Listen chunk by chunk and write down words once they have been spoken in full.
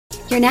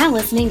You're now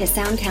listening to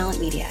Sound Talent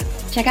Media.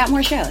 Check out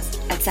more shows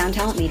at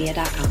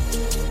soundtalentmedia.com.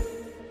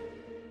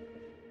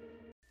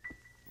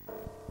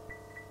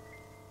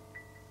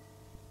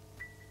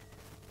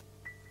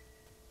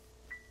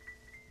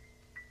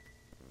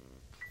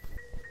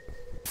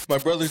 My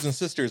brothers and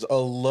sisters,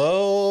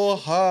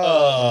 aloha.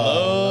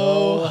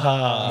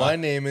 Aloha. My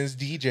name is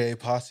DJ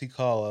Posse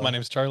Kala. My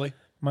name's Charlie.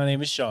 My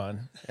name is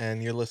Sean.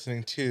 And you're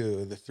listening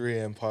to the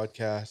 3am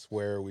podcast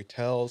where we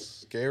tell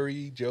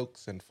scary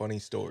jokes and funny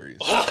stories.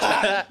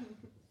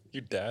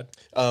 Your dad?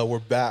 We're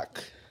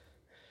back.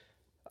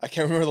 I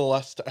can't remember the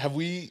last time. Have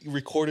we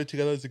recorded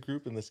together as a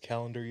group in this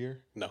calendar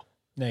year? No.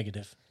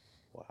 Negative.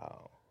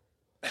 Wow.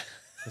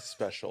 It's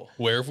special.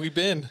 Where have we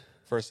been?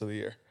 First of the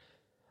year.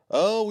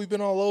 Oh, we've been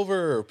all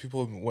over.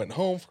 People went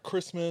home for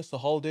Christmas, the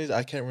holidays.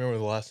 I can't remember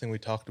the last thing we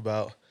talked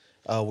about.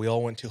 We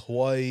all went to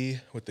Hawaii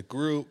with the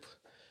group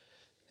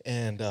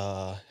and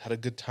had a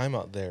good time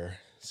out there,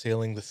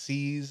 sailing the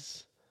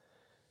seas,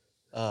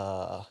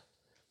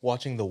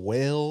 watching the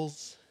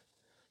whales,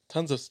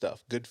 tons of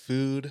stuff, good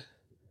food.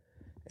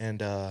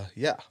 And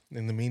yeah,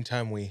 in the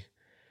meantime, we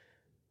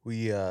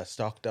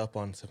stocked up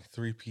on some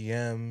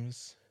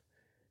 3PMs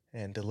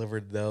and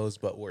delivered those,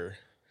 but I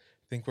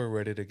think we're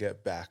ready to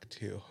get back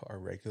to our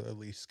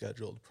regularly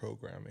scheduled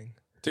programming.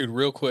 Dude,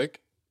 real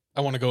quick,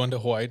 I want to go into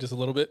Hawaii just a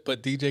little bit,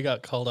 but DJ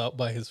got called out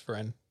by his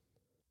friend.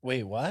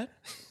 Wait, what?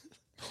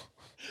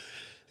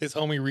 His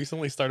homie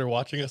recently started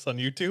watching us on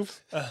YouTube.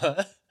 Uh-huh.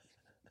 And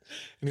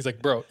he's like,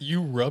 bro,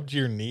 you rubbed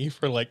your knee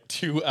for like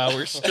 2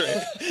 hours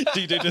straight.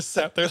 DJ just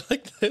sat there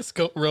like this,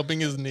 rubbing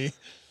his knee.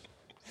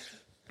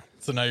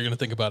 So now you're going to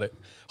think about it.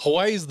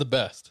 Hawaii is the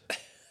best.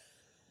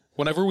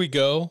 Whenever we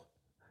go,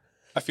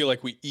 I feel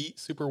like we eat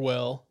super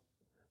well,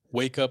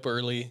 wake up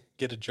early,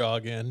 get a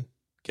jog in,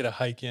 get a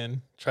hike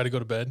in, try to go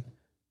to bed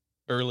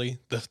early.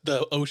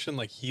 The ocean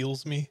like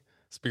heals me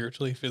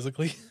spiritually,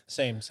 physically.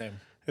 Same.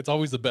 It's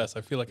always the best.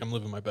 I feel like I'm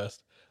living my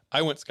best.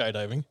 I went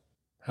skydiving.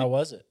 How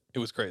was it? It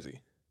was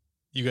crazy.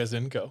 You guys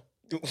didn't go.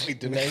 We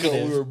didn't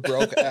go. We were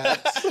broke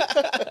ass.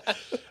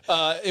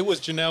 It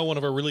was Janelle, one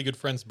of our really good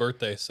friends'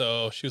 birthday.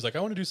 So she was like, I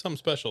want to do something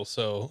special.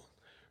 So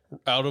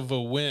out of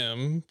a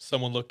whim,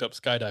 someone looked up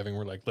skydiving.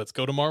 We're like, let's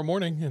go tomorrow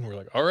morning. And we're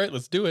like, all right,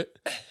 let's do it.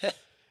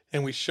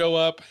 And we show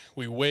up,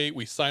 we wait,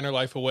 we sign our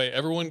life away.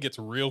 Everyone gets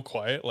real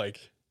quiet,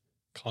 like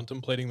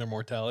contemplating their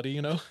mortality,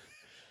 you know?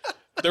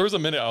 There was a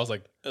minute I was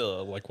like,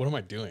 ugh, like, what am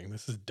I doing?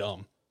 This is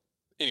dumb.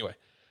 Anyway,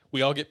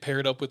 we all get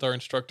paired up with our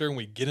instructor and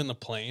we get in the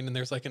plane and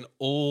there's like an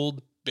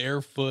old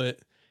barefoot,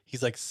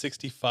 he's like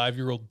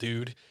 65-year-old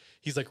dude.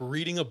 He's like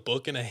reading a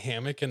book in a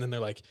hammock and then they're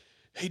like,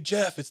 hey,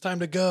 Jeff, it's time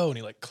to go. And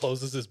he like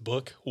closes his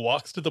book,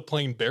 walks to the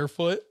plane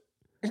barefoot,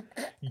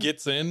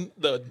 gets in,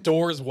 the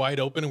door is wide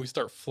open and we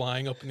start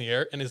flying up in the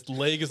air and his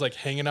leg is like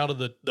hanging out of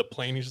the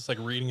plane. He's just like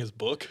reading his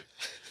book,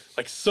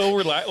 like so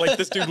relaxed, like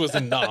this dude was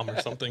in Nam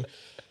or something.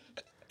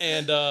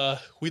 And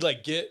we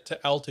like get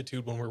to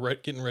altitude when we're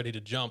getting ready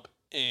to jump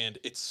and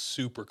it's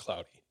super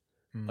cloudy,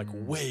 like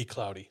way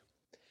cloudy.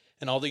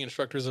 And all the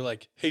instructors are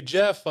like, hey,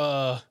 Jeff,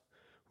 we're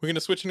going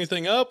to switch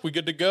anything up? We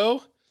good to go?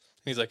 And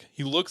he's like,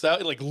 he looks out,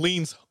 he like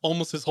leans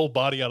almost his whole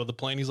body out of the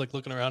plane. He's like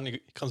looking around and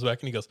he comes back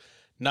and he goes,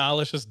 nah,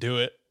 let's just do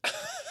it.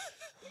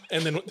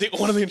 And then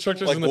one of the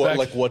instructors Like in the what? back.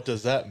 Like what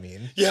does that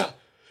mean? Yeah. Like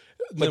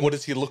Then- what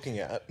is he looking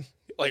at?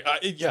 Like,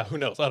 yeah, who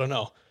knows? I don't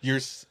know.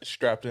 You're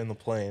strapped in the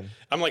plane.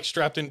 I'm like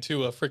strapped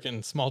into a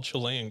freaking small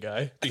Chilean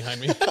guy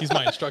behind me. He's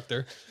my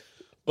instructor.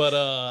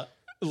 But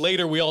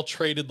later we all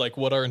traded like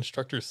what our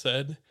instructor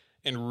said.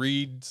 And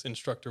Reed's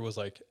instructor was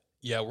like,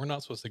 yeah, we're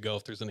not supposed to go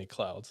if there's any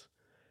clouds.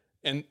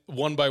 And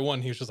one by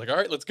one, he was just like, all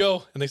right, let's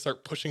go. And they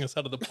start pushing us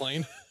out of the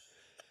plane.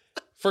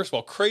 First of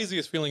all,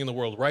 craziest feeling in the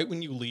world. Right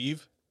when you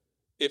leave,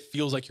 it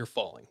feels like you're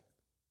falling.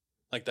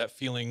 Like that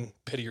feeling,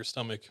 pit of your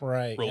stomach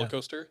Right, roller yeah.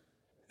 coaster.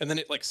 And then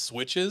it like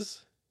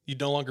switches. You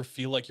no longer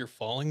feel like you're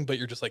falling, but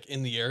you're just like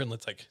in the air and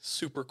it's like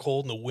super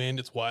cold and the wind,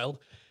 it's wild.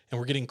 And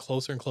we're getting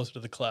closer and closer to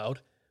the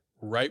cloud.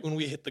 Right when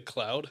we hit the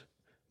cloud,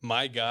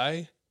 my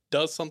guy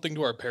does something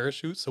to our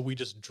parachute. So we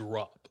just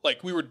drop.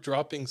 Like we were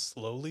dropping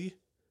slowly,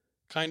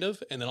 kind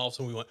of. And then all of a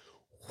sudden we went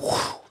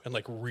whoosh, and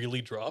like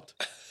really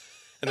dropped.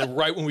 And then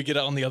right when we get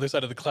out on the other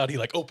side of the cloud, he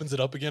like opens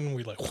it up again. And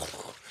we like,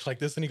 whoosh, like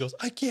this. And he goes,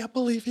 I can't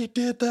believe he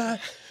did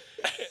that.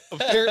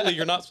 Apparently,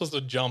 you're not supposed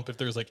to jump if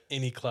there's like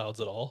any clouds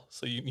at all.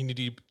 So you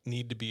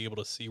need to be able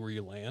to see where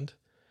you land.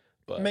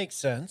 But Makes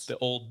sense. the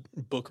old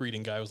book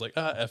reading guy was like,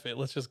 F it,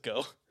 let's just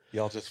go.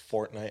 Y'all just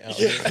Fortnite out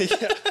Yeah, here.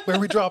 yeah. Where are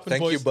we dropping,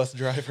 Thank boys? you, bus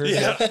driver.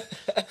 Yeah.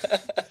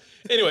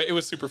 Anyway, it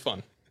was super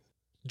fun.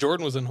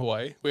 Jordan was in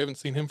Hawaii. We haven't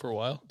seen him for a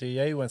while. Dude,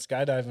 yeah, he went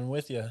skydiving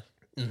with you.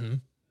 Mm-hmm.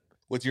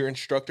 Was your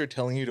instructor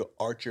telling you to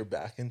arch your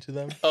back into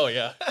them? Oh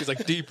yeah, he's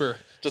like deeper.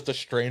 Just a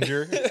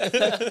stranger?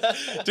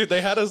 Dude,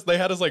 they had us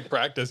like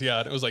practice, yeah.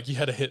 And it was like you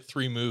had to hit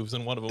 3 moves,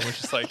 and one of them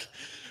was just like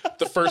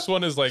the first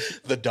one is like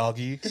The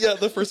doggy? yeah,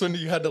 the first one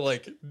you had to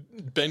like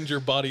bend your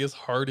body as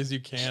hard as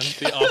you can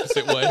the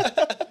opposite way.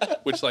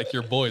 Which like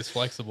your boy is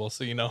flexible,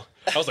 so you know.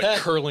 I was like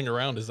curling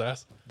around his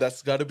ass.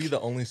 That's got to be the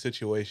only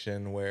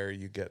situation where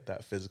you get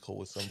that physical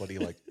with somebody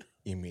like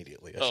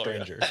immediately. A Oh, yeah.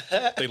 stranger.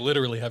 They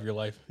literally have your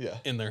life Yeah.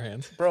 in their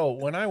hands. Bro,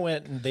 when I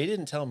went, they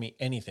didn't tell me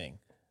anything.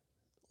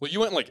 Well, you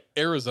went like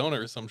Arizona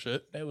or some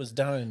shit. It was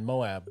down in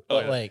Moab. Oh,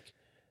 But yeah. like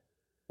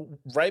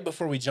right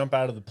before we jump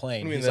out of the What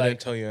plane, do you mean he's they like,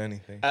 didn't tell you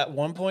anything? at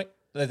one point,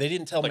 they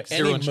didn't tell Like me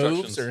zero any moves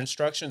instructions. or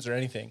instructions or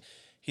anything.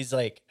 He's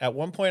like, at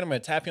one point, I'm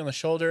going to tap you on the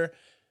shoulder,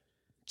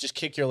 just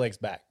kick your legs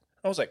back.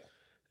 I was like,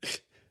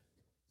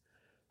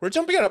 we're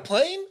jumping out of a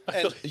plane?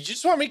 And you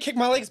just want me to kick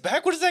my legs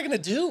back? What is that going to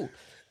do?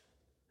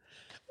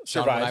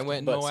 Sean, when I Survived, went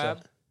in but Moab,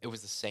 still. it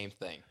was the same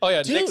thing. Oh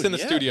yeah, Dude, Nick's in the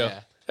yeah. studio.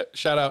 Yeah.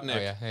 Shout out Nick. Oh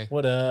yeah, hey,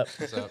 What up?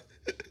 what's up?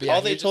 But yeah,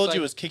 All he they was just told like,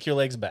 you was kick your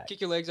legs back. kick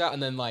your legs out,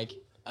 and then like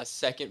a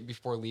second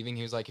before leaving,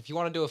 he was like, if you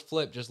want to do a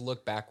flip, just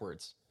look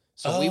backwards.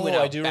 So we went Oh,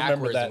 out I do remember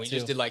backwards, that and we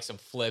just too. did like some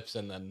flips,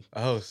 and then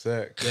Oh,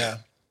 sick. Yeah.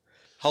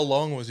 How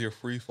long was your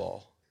free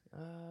fall?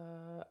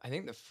 I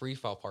think the free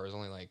fall part was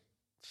only like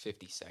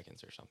 50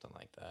 seconds or something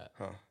like that.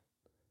 Huh.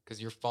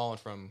 Because you're falling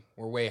from,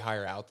 we're way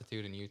higher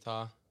altitude in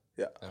Utah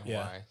Yeah. than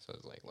Yeah. Hawaii, so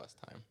it's like less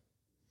time.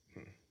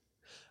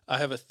 I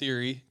have a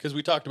theory because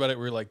we talked about it.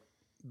 We were like,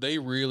 they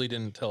really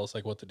didn't tell us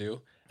like what to do,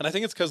 and I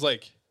think it's because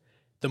like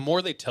the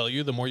more they tell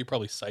you, the more you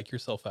probably psych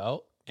yourself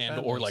out and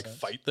That or makes like sense.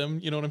 fight them.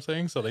 You know what I'm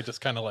saying? So they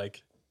just kind of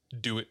like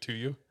do it to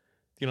you.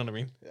 You know what I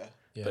mean? Yeah.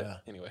 Yeah.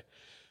 But anyway,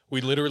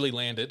 we literally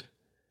landed,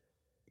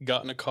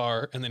 got in a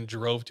car, and then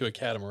drove to a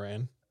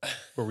catamaran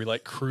where we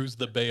like cruised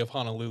the Bay of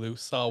Honolulu,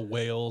 saw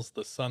whales,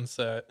 the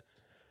sunset.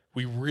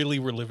 We really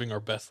were living our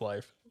best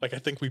life. Like I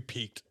think we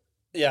peaked.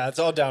 Yeah, it's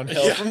all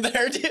downhill Yeah. from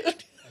there,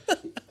 dude.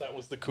 That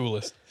was the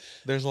coolest.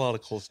 There's a lot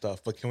of cool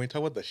stuff, but can we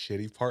talk about the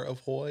shitty part of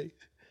Hawaii?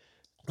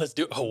 Let's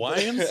do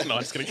Hawaiians. No,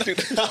 I'm just kidding.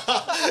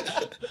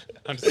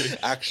 I'm just kidding.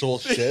 Actual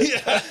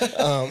shit.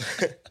 Yeah.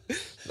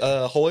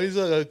 Hawaii's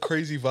a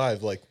crazy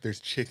vibe. Like there's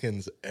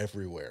chickens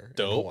everywhere. in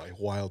Dope. Hawaii.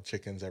 Wild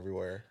chickens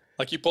everywhere.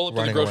 Like you pull up to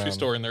the Running grocery around.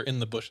 store and they're in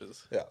the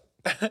bushes. Yeah.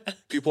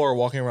 People are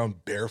walking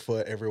around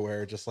barefoot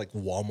everywhere, just like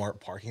Walmart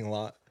parking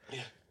lot.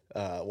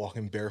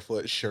 Walking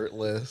barefoot,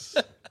 shirtless.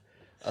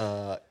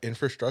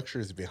 Infrastructure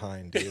is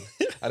behind, dude.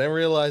 I didn't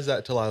realize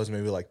that till I was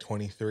maybe like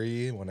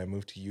 23 when I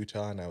moved to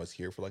Utah and I was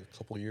here for like a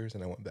couple years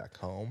and I went back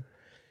home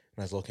and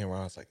I was looking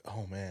around. I was like,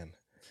 oh man,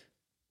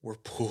 we're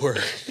poor.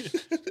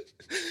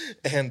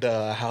 And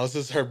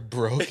houses are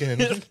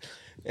broken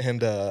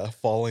and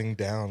falling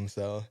down.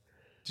 So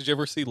Did you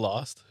ever see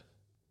Lost?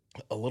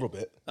 a little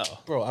bit. Oh.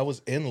 Bro, I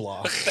was in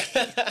Lost.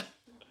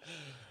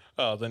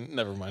 Oh, then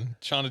never mind.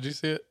 Sean, did you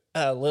see it?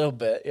 A little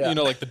bit, yeah. You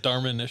know, like the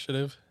Dharma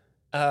Initiative?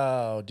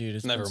 Oh, dude,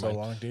 it's Never been so mind.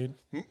 long, dude.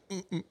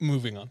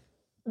 Moving on.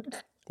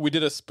 We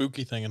did a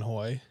spooky thing in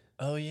Hawaii.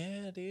 Oh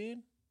yeah, dude.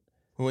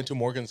 We went to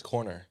Morgan's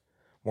Corner.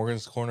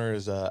 Morgan's Corner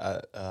is in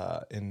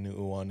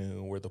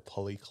Nu'uanu where the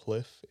Pully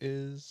Cliff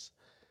is,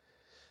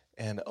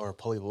 or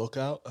Pully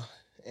Lookout,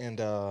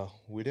 and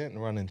we didn't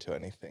run into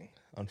anything,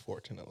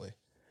 unfortunately.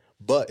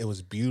 But it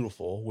was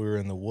beautiful. We were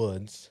in the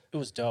woods, It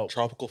was dope.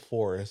 tropical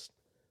forest,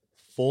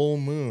 full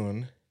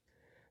moon.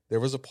 There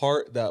was a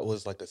part that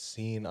was like a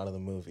scene out of the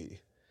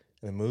movie.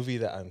 And the movie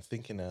that I'm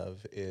thinking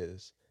of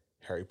is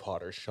Harry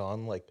Potter.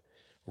 Sean like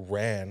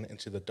ran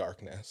into the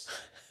darkness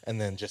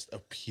and then just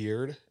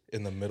appeared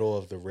in the middle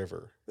of the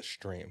river, the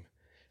stream.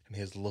 And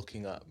he's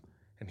looking up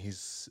and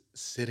he's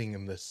sitting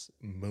in this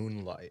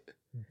moonlight.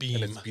 Beam.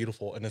 And it's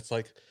beautiful. And it's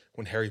like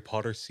when Harry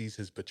Potter sees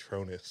his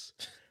Patronus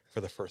for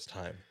the first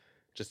time.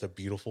 Just a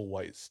beautiful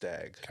white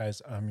stag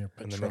Guys, I'm your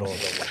in the patron. middle of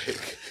the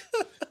lake.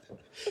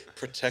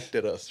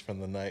 Protected us from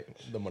the night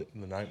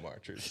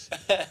marchers.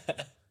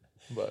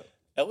 But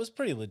That was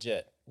pretty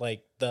legit.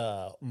 Like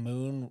the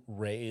moon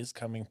rays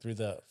coming through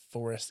the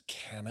forest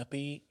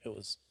canopy. It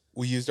was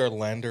we used our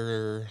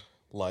lander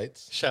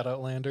lights, Shout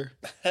out Lander.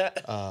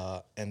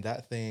 and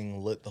that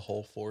thing lit the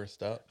whole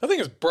forest up. I think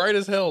it's bright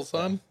as hell,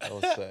 son. That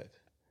was sick.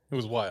 It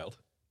was wild.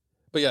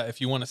 But yeah,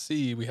 if you want to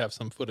see, we have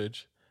some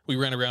footage. We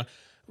ran around.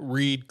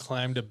 Reed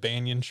climbed a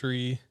banyan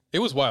tree. It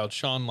was wild.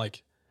 Sean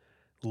like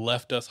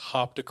left us,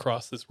 hopped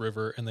across this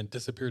river, and then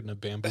disappeared in a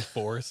bamboo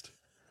forest.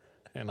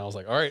 And I was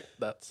like, all right,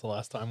 that's the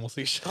last time we'll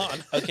see Sean.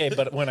 okay,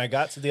 but when I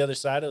got to the other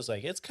side, I was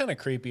like, it's kind of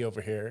creepy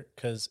over here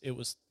because it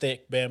was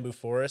thick bamboo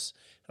forest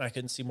and I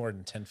couldn't see more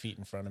than 10 feet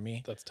in front of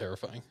me. That's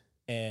terrifying.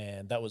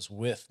 And that was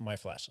with my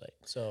flashlight.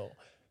 So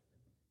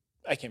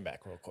I came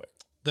back real quick.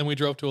 Then we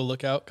drove to a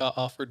lookout, got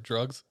offered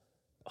drugs.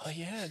 Oh,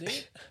 yeah,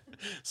 dude.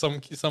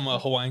 Some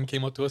Hawaiian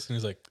came up to us and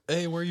he's like,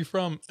 hey, where are you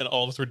from? And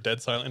all of us were dead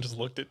silent and just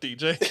looked at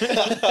DJ.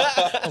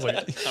 I was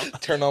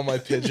like, Turn on my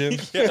pigeon.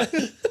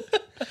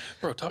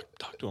 bro, talk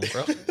to him,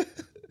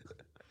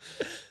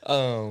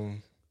 bro.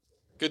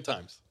 Good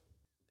times.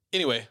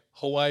 Anyway,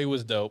 Hawaii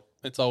was dope.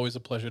 It's always a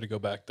pleasure to go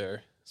back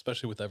there,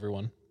 especially with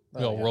everyone.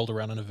 We all yeah. rolled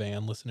around in a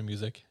van, listened to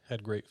music,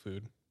 had great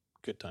food.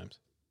 Good times.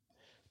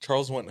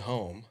 Charles went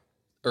home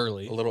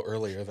Early. a little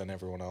earlier than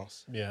everyone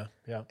else, Yeah,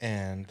 yeah.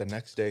 and the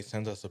next day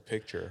sends us a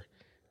picture,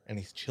 and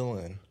he's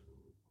chilling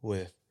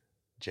with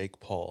Jake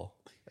Paul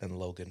and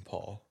Logan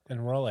Paul.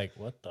 And we're all like,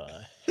 what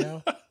the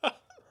hell?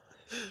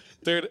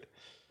 Dude.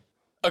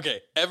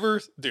 Okay,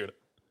 dude.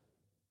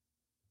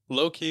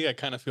 Low key, I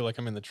kind of feel like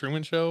I'm in the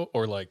Truman Show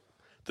or like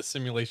the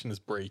simulation is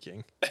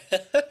breaking.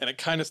 And it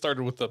kind of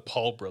started with the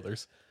Paul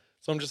brothers.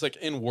 So I'm just like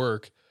in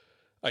work.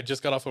 I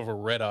just got off of a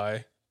red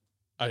eye.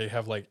 I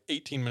have like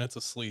 18 minutes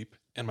of sleep.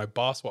 And my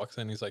boss walks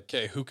in. He's like,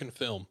 okay, who can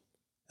film?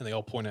 And they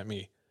all point at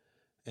me.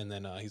 And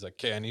then he's like,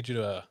 okay, I need you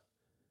to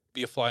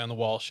be a fly on the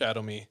wall,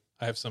 shadow me.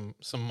 I have some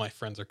of my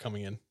friends are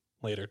coming in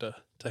later to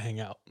hang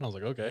out. And I was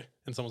like, okay.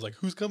 And someone's like,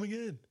 who's coming in?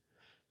 And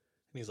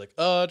he's like,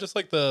 just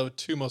like the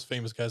two most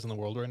famous guys in the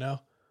world right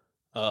now.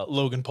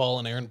 Logan Paul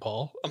and Aaron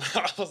Paul.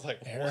 I was like,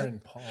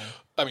 Aaron Paul.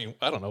 I mean,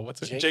 I don't know.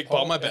 What's it? Jake Paul,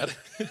 Paul? my bad.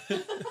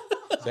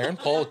 Is Aaron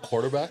Paul a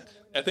quarterback?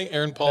 I think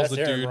Aaron Paul's That's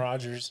the Aaron dude.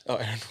 Rodgers. Oh,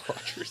 Aaron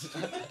Rodgers.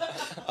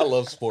 I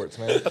love sports,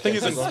 man. I think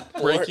he's in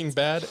Breaking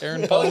Bad,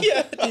 Aaron Paul. Oh,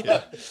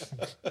 yeah.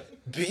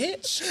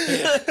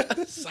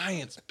 Bitch.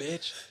 Science,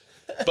 bitch.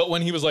 But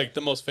when he was like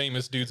the most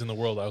famous dudes in the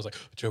world, I was like,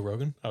 Joe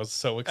Rogan. I was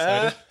so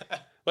excited.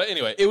 But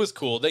anyway, it was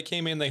cool. They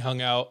came in, they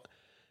hung out.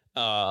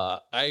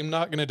 I'm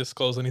not going to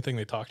disclose anything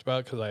they talked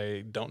about because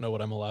I don't know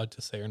what I'm allowed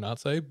to say or not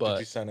say. But Did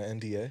you sign an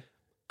NDA?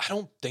 I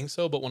don't think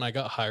so. But when I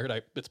got hired,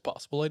 it's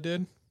possible I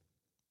did.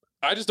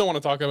 I just don't want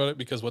to talk about it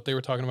because what they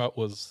were talking about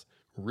was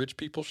rich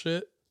people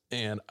shit.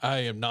 And I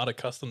am not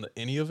accustomed to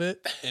any of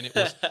it. And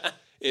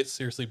it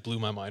seriously blew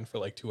my mind for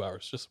like 2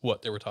 hours, just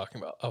what they were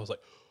talking about. I was like,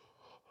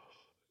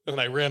 and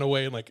I ran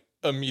away and like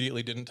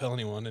immediately didn't tell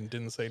anyone and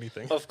didn't say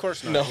anything. Of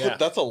course not. No, Yeah.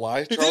 that's a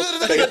lie.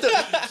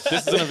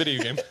 This isn't a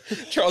video game.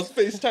 Charles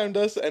FaceTimed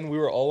us and we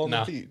were all on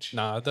Nah, the beach.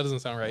 Nah, that doesn't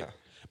sound right. Yeah.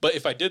 But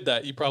if I did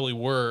that, you probably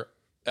were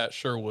at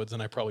Sherwood's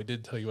and I probably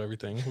did tell you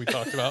everything we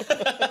talked about.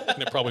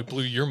 And it probably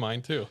blew your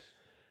mind too.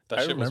 That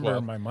I shit was remember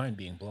wild. my mind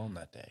being blown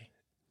that day.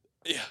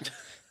 Yeah.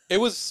 It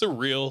was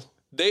surreal.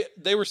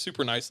 They were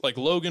super nice. Like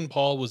Logan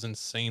Paul was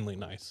insanely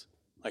nice.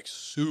 Like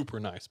super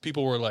nice.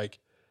 People were like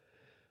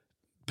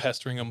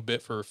pestering him a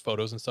bit for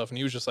photos and stuff. And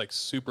he was just like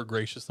super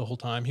gracious the whole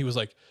time. He was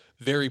like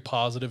very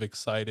positive,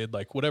 excited.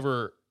 Like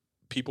whatever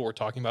people were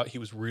talking about, he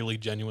was really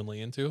genuinely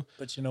into.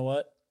 But you know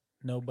what?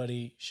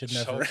 Nobody should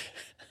never.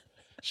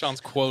 Sean's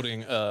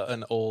quoting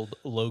an old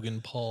Logan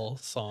Paul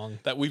song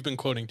that we've been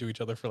quoting to each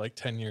other for like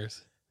 10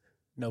 years.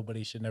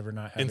 Nobody should never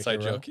not have Inside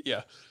a hero. joke.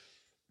 Yeah.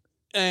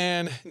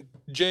 And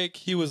Jake,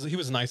 he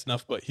was nice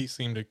enough, but he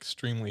seemed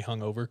extremely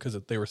hungover because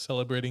they were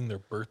celebrating their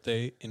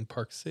birthday in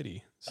Park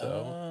City.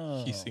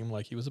 So he Oh. seemed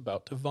like he was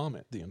about to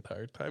vomit the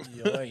entire time.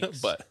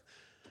 Yikes. But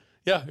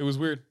yeah, it was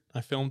weird.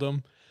 I filmed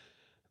him.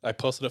 I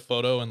posted a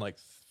photo and like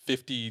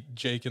 50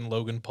 Jake and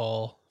Logan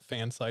Paul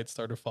fan sites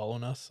started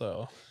following us.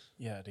 So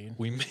Yeah, dude.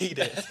 we made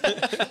it.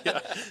 Yeah.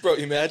 Bro,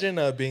 imagine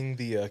being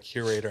the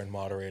curator and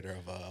moderator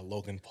of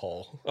Logan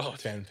Paul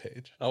fan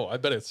page. Oh, I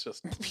bet it's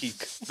just Peak.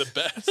 the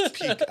best.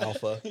 Peak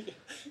alpha.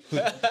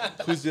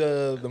 Who's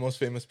the most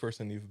famous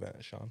person you've met,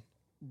 Sean?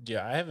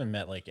 Yeah, I haven't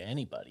met like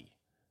anybody.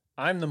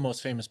 I'm the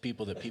most famous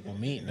people that people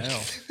meet now.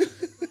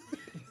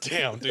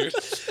 Damn, dude.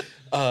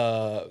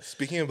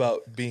 Speaking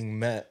about being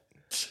met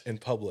in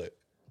public,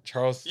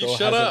 Charles still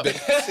shut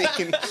hasn't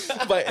been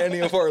seen by any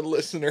of our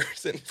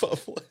listeners in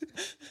public.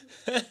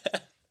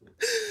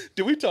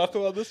 Did we talk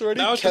about this already?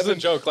 Now it's just a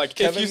joke. Like, if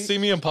Kevin- you see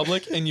me in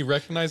public and you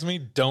recognize me,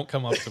 don't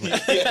come up to me.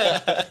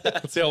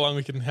 Let's see how long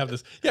we can have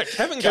this. Yeah,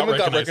 Kevin got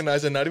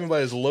recognized. and not even by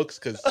his looks,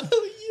 because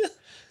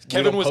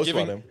Kevin was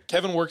giving.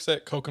 Kevin works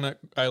at Coconut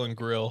Island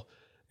Grill,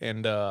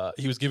 and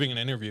he was giving an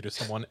interview to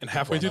someone. And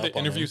halfway through the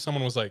interview,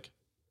 someone was like,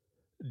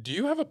 "Do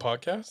you have a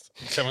podcast?"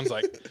 And Kevin's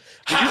like,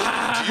 do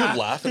you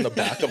laugh in the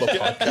back of a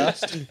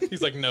podcast?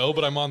 He's like, "No,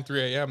 but I'm on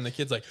 3 a.m." And the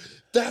kid's like,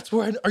 "That's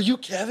where are you,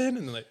 Kevin?"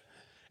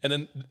 And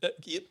then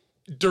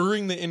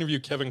during the interview,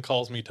 Kevin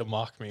calls me to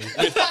mock me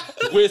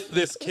with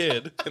this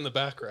kid in the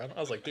background. I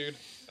was like, "Dude,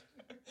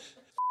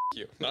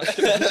 you." Not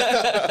kidding.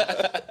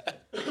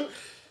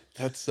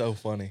 That's so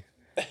funny.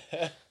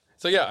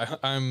 So yeah,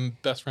 I'm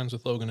best friends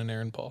with Logan and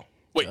Aaron Paul.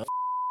 Wait,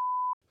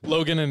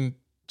 Logan and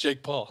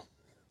Jake Paul.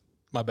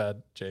 My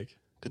bad, Jake.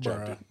 Good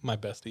job, dude. My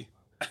bestie.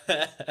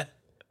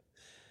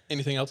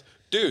 Anything else?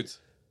 Dudes.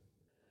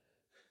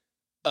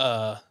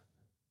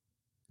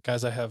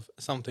 Guys, I have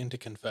something to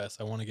confess.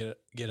 I want to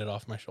get it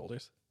off my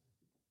shoulders.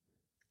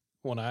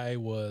 When I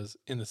was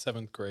in the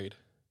 7th grade,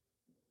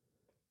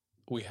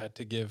 we had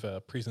to give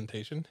a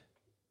presentation.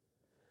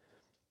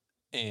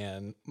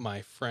 And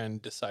my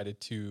friend decided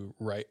to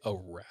write a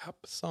rap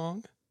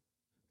song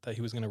that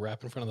he was going to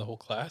rap in front of the whole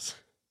class.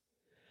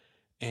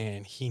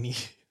 And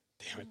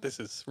damn it, this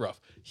is rough.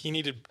 He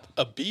needed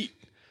a beat.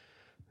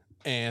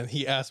 And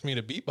he asked me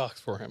to beatbox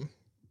for him.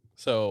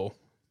 So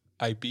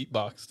I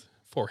beatboxed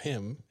for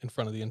him in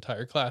front of the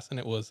entire class. And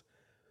it was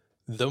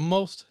the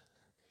most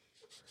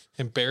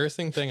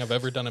embarrassing thing I've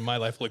ever done in my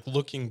life. Like,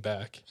 looking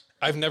back,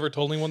 I've never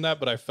told anyone that,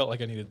 but I felt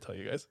like I needed to tell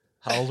you guys.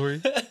 How old were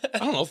you? I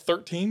don't know,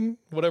 13,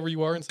 whatever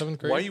you are in 7th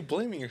grade. Why are you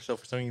blaming yourself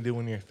for something you did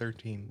when you're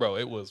 13? Bro,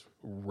 it was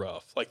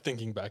rough. Like,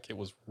 thinking back, it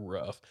was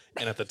rough.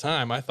 And at the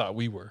time, I thought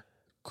we were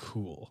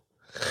cool.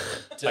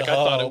 Like, I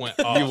thought it went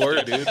off. You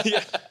were, dude.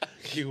 Yeah.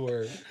 You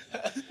were.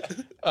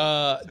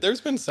 There's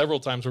been several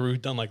times where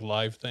we've done like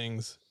live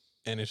things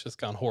and it's just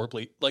gone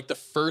horribly. Like, the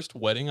first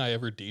wedding I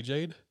ever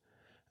DJ'd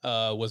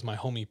was my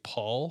homie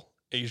Paul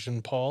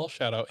Asian Paul.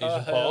 Shout out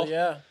Asian Hell Paul.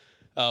 yeah.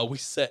 We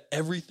set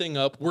everything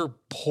up. We're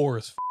poor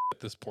as at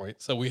this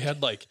point. So we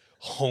had like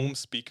home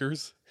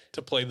speakers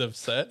to play the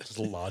set. Just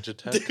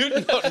Logitech.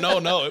 Dude,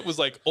 no. It was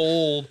like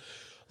old,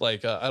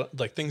 like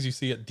like things you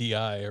see at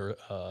DI or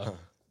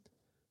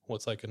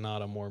what's like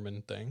not a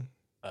Mormon thing.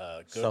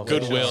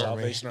 Goodwill.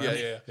 Salvation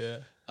Army.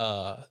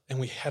 Yeah. And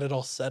we had it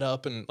all set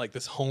up and like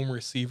this home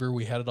receiver.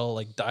 We had it all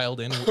like dialed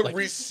in. And, like,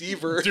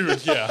 receiver.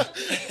 dude, yeah.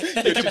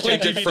 It could play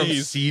DVDs from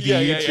CD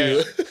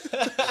to.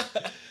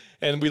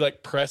 And we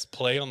like press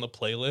play on the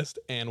playlist,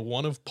 and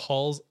one of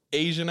Paul's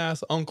Asian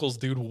ass uncles,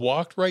 dude,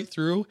 walked right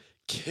through,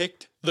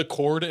 kicked the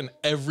cord, and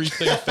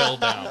everything fell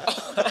down.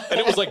 And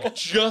it was like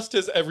just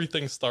as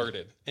everything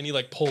started, and he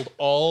like pulled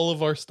all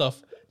of our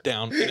stuff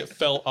down, and it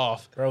fell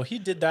off. Bro, he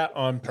did that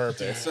on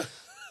purpose.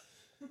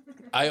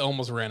 I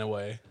almost ran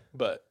away,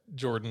 but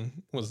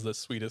Jordan was the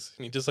sweetest,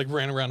 and he just like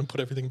ran around and put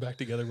everything back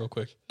together real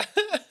quick.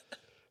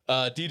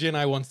 DJ and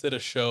I once did a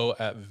show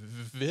at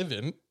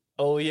Vivint.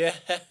 Oh yeah.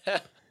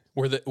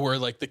 Where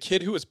like the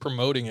kid who was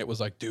promoting it was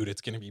like, dude,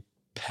 it's gonna be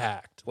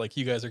packed. Like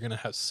you guys are gonna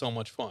have so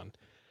much fun.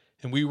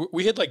 And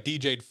we had like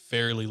DJ'd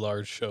fairly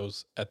large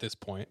shows at this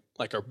point.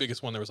 Like our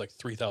biggest one, there was like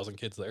 3,000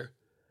 kids there.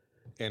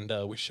 And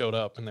we showed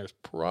up, and there's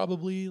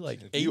probably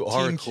like 18 You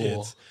are cool.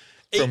 kids.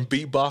 From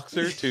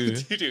beatboxer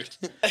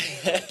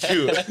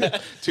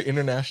to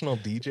international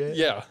DJ.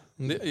 Yeah.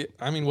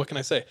 I mean, what can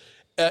I say?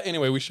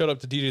 Anyway, we showed up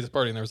to DJ this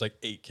party, and there was like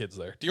 8 kids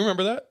there. Do you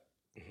remember that?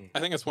 I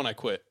think that's when I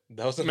quit.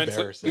 That was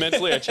embarrassing.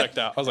 Mentally, I checked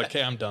out. I was like,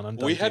 okay, I'm done.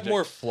 We had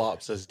more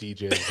flops as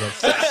DJs than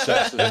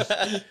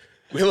successes.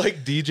 We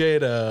like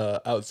DJ'd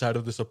outside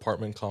of this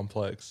apartment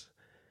complex.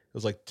 It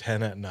was like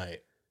 10 at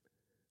night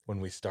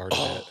when we started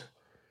it.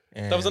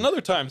 And that was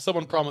another time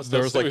someone promised there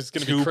us was like it was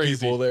going to 2 be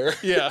crazy. people there.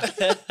 Yeah.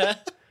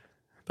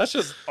 That's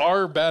just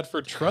our bad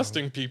for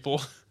trusting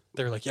people.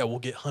 They're like, yeah, we'll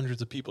get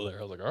hundreds of people there.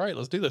 I was like, all right,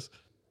 let's do this.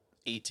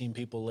 18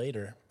 people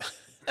later.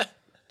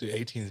 Dude,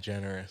 18's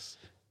generous.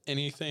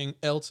 Anything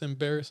else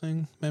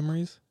embarrassing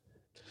memories?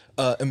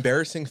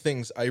 Embarrassing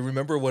things. I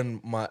remember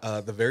when my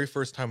the very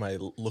first time I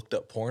looked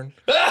up porn,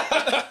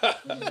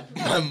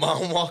 my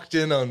mom walked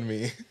in on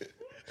me.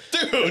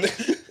 Dude.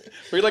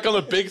 Were you like on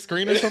the big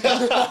screen or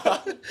something?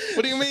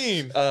 What do you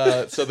mean?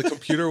 So the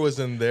computer was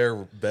in their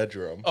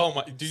bedroom. Oh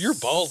my, dude, you're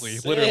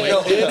ballsy, literally.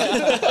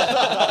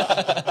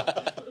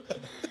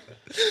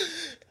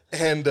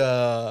 And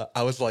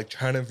I was like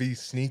trying to be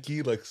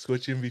sneaky, like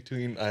switching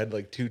between. I had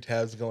like 2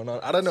 tabs going on.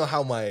 I don't know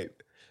how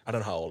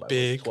old I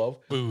Big was. 12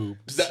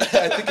 boobs.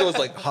 I think it was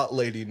like hot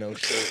lady no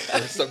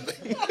shirt or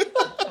something.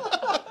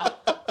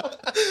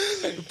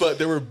 But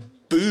there were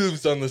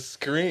boobs on the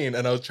screen,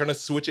 and I was trying to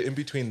switch it in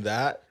between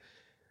that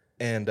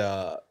and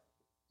I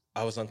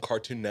was on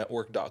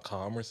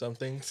CartoonNetwork.com or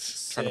something,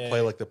 trying to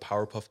play like the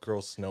Powerpuff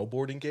Girls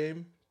snowboarding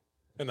game.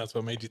 And that's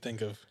what made you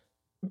think of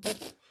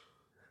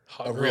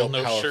hot A girl, real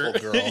no powerful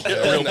shirt. girl.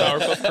 Yeah, real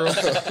Powerpuff Girl.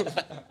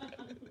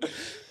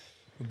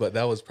 But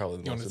that was probably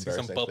the You want most to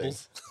see some embarrassing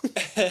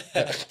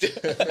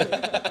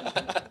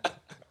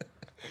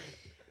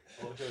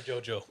thing.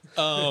 Jojo.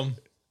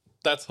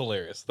 That's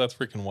hilarious. That's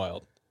freaking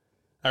wild.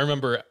 I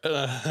remember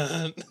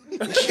after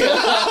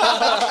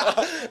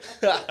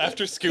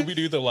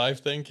Scooby-Doo the live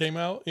thing came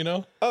out, you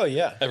know? Oh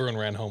yeah. Everyone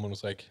ran home and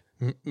was like,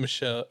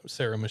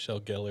 Sarah Michelle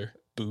Gellar,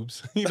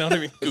 boobs. You know what I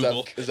mean?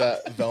 Google. Is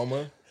that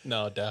Velma?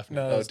 No, Daphne.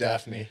 No, Oh, it's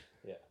Daphne.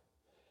 Yeah.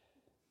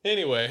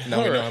 Anyway. Now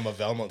we all know right. I'm a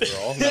Velma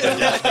girl. Not a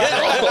Daphne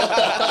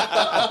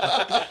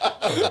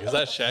girl. Is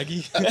that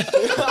Shaggy?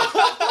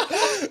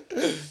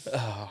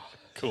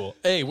 Cool.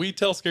 Hey, we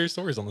tell scary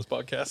stories on this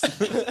podcast.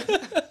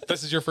 If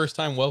this is your first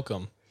time,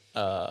 welcome.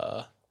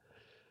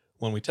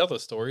 When we tell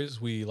those stories,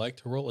 we like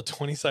to roll a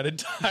 20-sided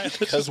die.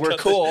 Because we're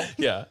cool.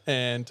 Yeah.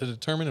 And to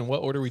determine in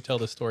what order we tell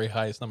the story,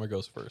 highest number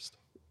goes first.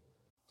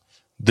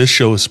 This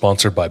show is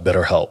sponsored by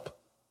BetterHelp.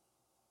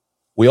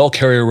 We all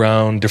carry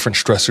around different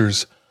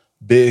stressors,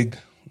 big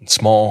and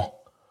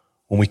small.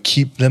 When we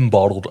keep them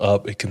bottled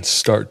up, it can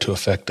start to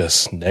affect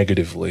us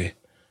negatively.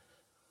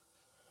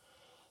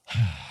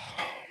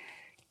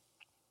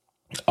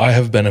 I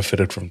have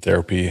benefited from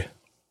therapy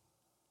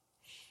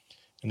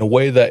in a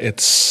way that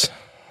it's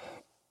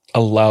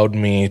allowed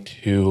me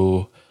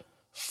to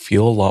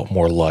feel a lot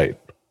more lightness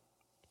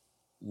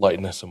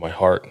in my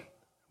heart,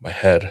 my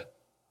head,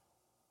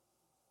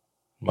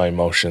 my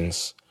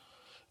emotions.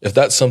 If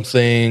that's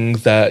something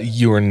that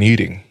you are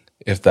needing,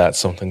 if that's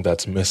something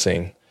that's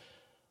missing,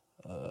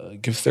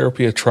 give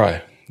therapy a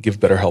try. Give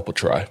BetterHelp a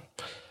try.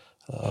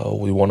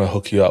 We want to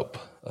hook you up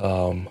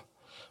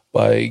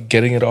by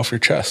getting it off your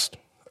chest.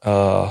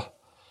 And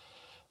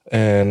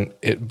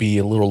it be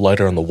a little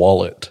lighter on the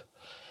wallet.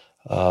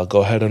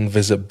 Go ahead and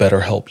visit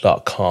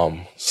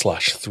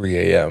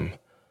betterhelp.com/3am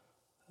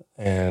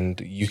and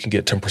you can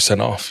get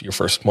 10% off your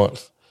first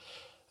month.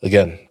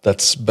 Again,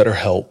 that's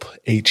BetterHelp,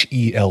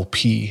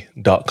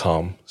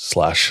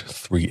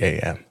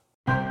 HELP.com/3am.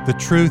 The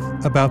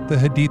truth about the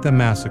Haditha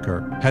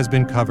massacre has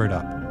been covered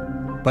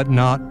up, but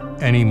not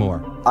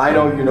anymore. I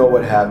know you know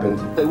what happened.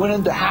 They went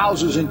into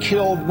houses and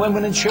killed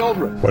women and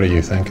children. What are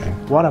you thinking?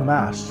 What a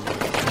mess.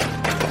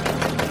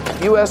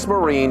 U.S.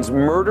 Marines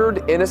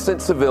murdered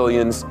innocent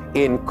civilians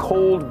in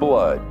cold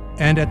blood.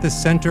 And at the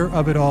center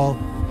of it all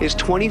is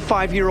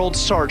 25-year-old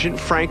Sergeant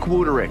Frank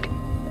Wuderick.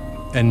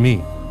 and me.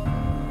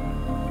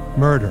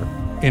 Murder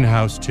in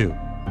House 2,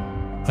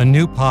 a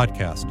new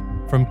podcast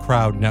from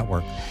Crowd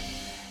Network.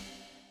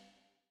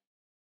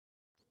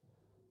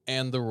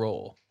 And the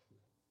roll.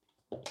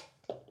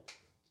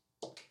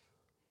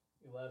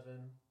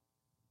 11,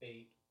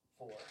 8,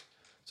 4.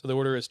 So the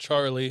order is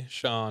Charlie,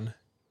 Sean.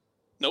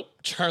 Nope.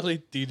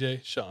 Charlie, DJ,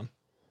 Sean.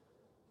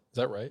 Is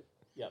that right?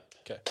 Yep.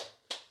 Okay.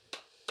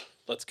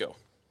 Let's go.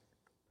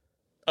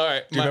 All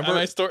right. Do you remember-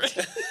 my story?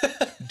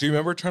 Do you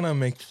remember trying to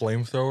make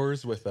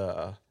flamethrowers with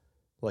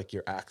like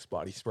your Axe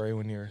body spray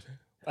when you're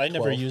I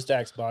never 12? used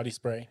Axe body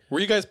spray. Were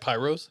you guys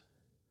pyros?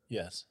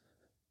 Yes.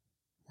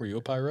 Were you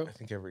a pyro? I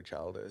think every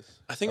child is.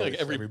 I think Or like at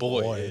least every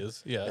boy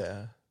is. Yeah.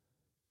 Yeah.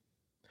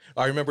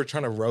 I remember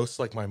trying to roast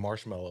like my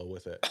marshmallow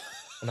with it.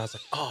 And I was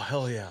like, oh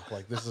hell yeah.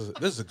 Like this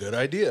is a good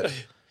idea.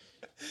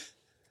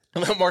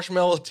 And that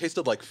marshmallow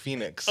tasted like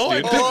Phoenix. Oh,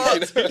 dude. I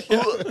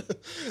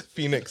bet.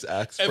 Phoenix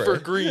Axe spray.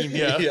 Evergreen,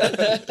 yeah.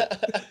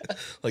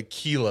 Like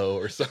Kilo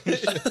or something.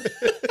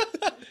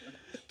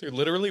 Dude,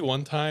 literally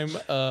one time,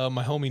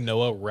 my homie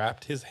Noah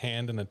wrapped his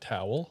hand in a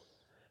towel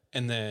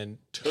and then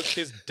took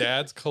his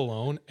dad's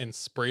cologne and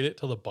sprayed it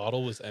till the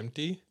bottle was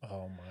empty.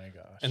 Oh my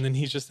gosh. And then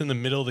he's just in the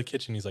middle of the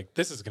kitchen. He's like,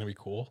 this is going to be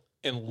cool.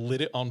 And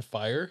lit it on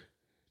fire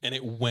and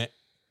it went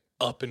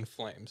up in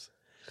flames.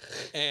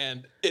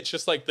 And it's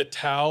just like the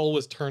towel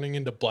was turning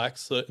into black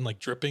soot and like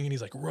dripping. And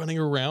he's like running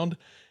around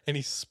and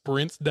he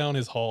sprints down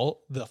his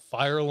hall. The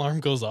fire alarm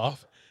goes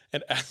off.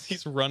 And as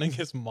he's running,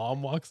 his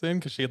mom walks in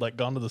because she had like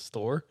gone to the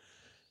store.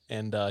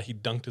 And he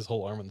dunked his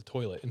whole arm in the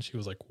toilet. And she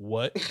was like,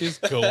 what is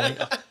going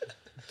on?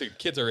 Dude,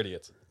 kids are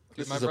idiots.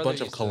 This My is a brother bunch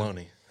of used to-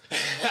 cologne.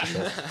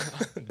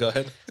 Go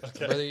ahead. My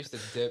brother used to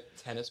dip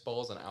tennis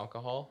balls in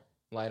alcohol,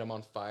 light them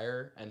on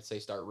fire, and say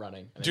start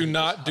running. And Do then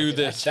not just do hug it.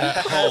 this that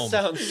at home.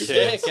 sounds kids.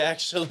 sick,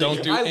 actually.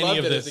 Don't do I any loved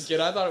of it this. as a kid.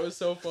 I thought it was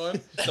so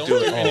fun. Don't Do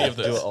do it any all. of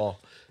this. Do it all.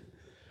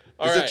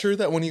 All Is right. it true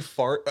that when you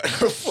fart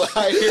on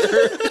fire,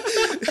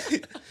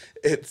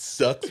 it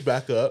sucks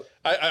back up?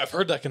 I've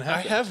heard that can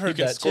happen. have heard you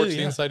can that scorch too, the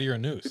yeah. inside of your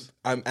noose.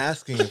 I'm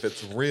asking if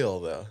it's real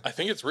though. I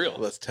think it's real.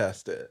 Let's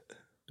test it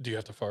Do you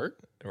have to fart?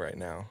 right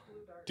now.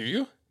 Do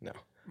you? No.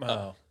 Oh.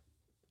 All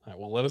right,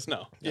 well, let us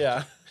know.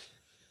 Yeah.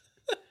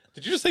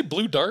 Did you just say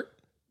blue dart?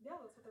 Yeah,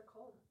 that's what they're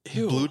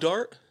called. Blue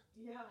dart?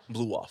 Yeah.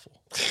 Blue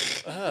waffle.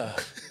 Do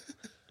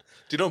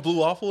you know what blue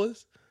waffle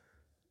is?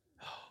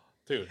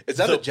 Dude. Is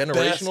that the a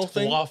generational best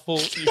thing? waffle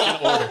you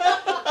can order.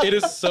 It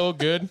is so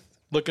good.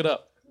 Look it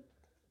up.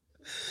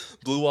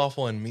 Blue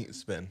waffle and meat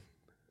spin.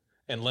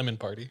 And lemon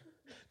party.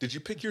 Did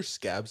you pick your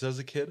scabs as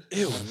a kid?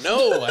 Ew,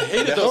 no, I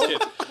hated those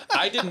kids.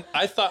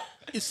 I thought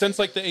since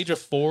like the age of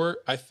 4,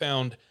 I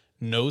found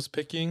nose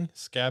picking,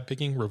 scab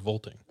picking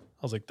revolting.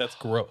 I was like, that's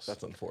gross.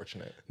 That's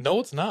unfortunate. No,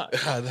 it's not.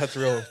 That's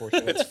real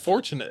unfortunate. It's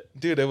fortunate.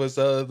 Dude, it was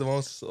the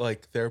most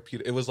like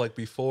therapeutic. It was like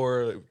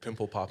before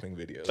pimple popping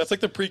videos. That's like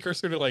the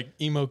precursor to like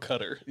emo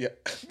cutter. yeah.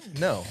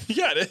 No.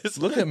 Yeah, it is.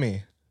 Look at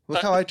me.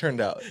 Look how I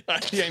turned out. You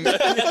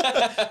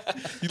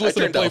listen to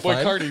turned out Playboy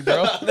fine. Cardi,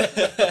 bro.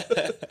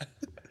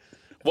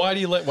 Why do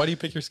you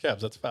pick your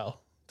scabs? That's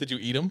foul. Did you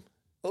eat them?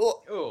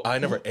 Ooh. I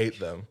never ate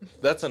them.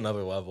 That's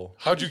another level.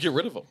 How'd you get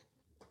rid of them?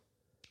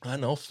 I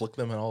know, flick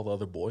them at all the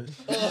other boys.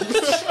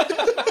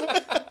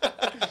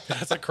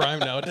 That's a crime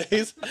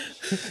nowadays.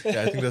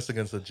 Yeah, I think that's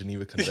against the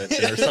Geneva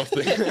Convention or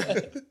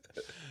something.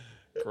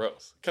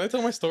 Gross. Can I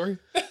tell my story?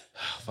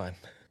 Fine.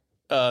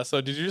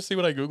 So did you just see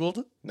what I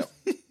Googled? No.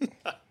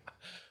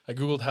 I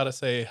Googled how to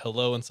say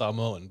hello in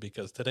Samoan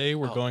because today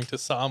we're going to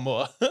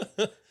Samoa.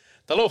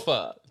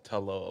 Talofa.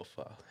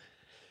 Talofa.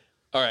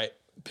 All right.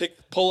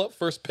 Pull up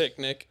first pick,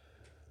 Nick.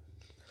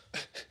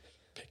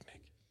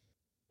 Picnic.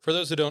 For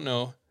those who don't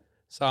know,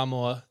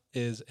 Samoa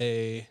is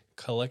a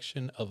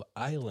collection of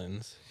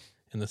islands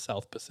in the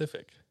South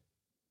Pacific.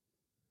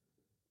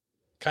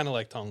 Kind of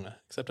like Tonga,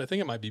 except I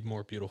think it might be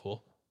more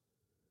beautiful.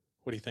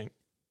 What do you think?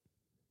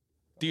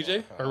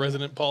 DJ, our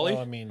resident Paulie?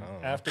 Well, I mean,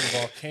 after the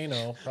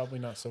volcano, probably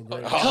not so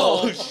great.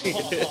 Oh,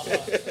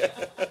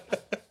 shit.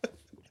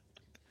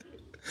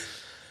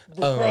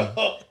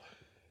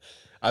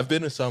 I've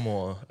been to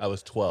Samoa. I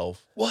was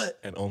 12. What?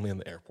 And only in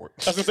the airport.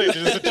 I was going to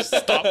say, did it just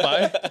stop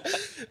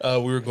by?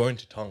 We were going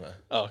to Tonga.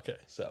 Oh, okay.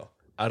 So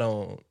I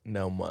don't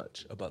know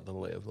much about the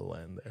lay of the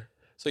land there.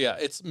 So yeah,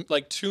 it's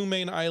like 2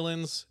 main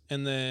islands,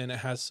 and then it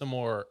has some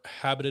more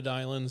inhabited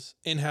islands,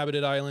 and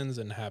habited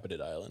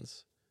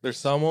islands. There's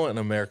Samoa and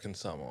American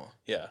Samoa.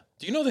 Yeah.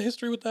 Do you know the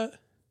history with that?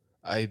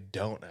 I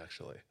don't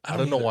actually. I I don't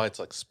don't know either. why it's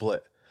like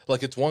split.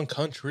 Like it's one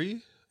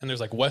country. And there's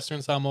like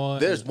Western Samoa.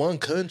 There's one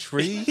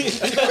country. You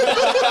said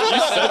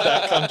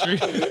that country.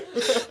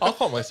 I'll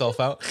call myself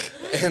out.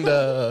 And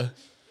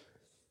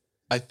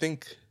I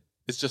think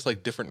it's just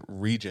like different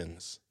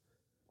regions,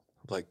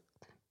 like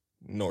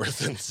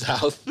north and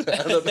south.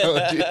 I don't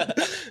know,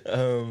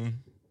 dude.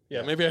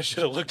 Yeah, maybe I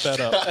should have looked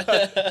that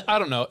up. I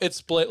don't know. It's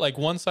split. Like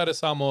one side of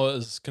Samoa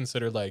is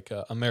considered like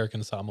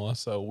American Samoa,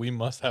 so we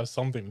must have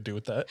something to do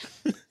with that.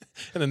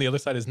 And then the other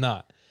side is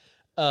not.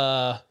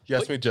 You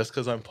asked me just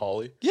because I'm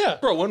Polly? Yeah.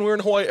 Bro, when we were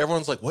in Hawaii,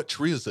 everyone's like, what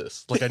tree is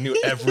this? Like, I knew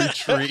every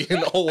tree in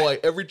Hawaii.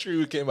 Every tree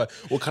we came by.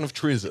 What kind of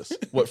tree is this?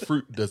 What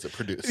fruit does it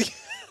produce?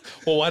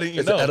 Well, why didn't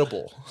you It's know?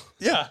 edible.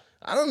 Yeah.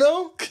 I don't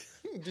know.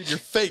 Dude, you're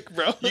fake,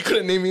 bro. You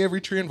couldn't name me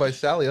every tree in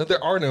Visalia.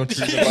 There are no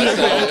trees in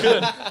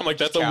Visalia. I'm like,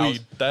 that's a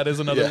weed. That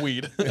is another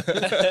weed.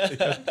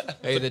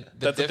 Hey, the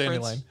That's a difference,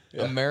 dandelion.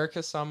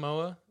 America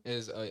Samoa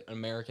is an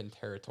American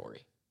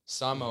territory.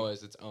 Samoa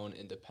is its own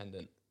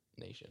independent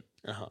nation.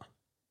 Uh-huh.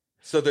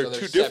 So they're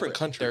two different separate.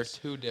 countries.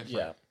 They're two different.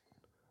 Yeah.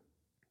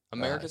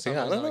 America see, I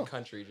Samoa is don't not know. a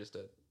country, just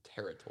a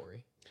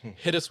territory.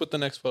 Hit us with the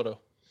next photo.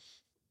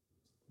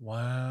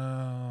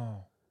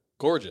 Wow.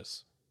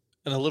 Gorgeous.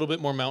 And a little bit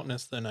more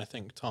mountainous than I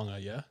think Tonga,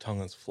 yeah?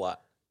 Tonga's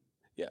flat.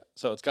 Yeah.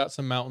 So it's got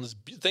some mountains.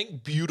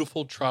 Think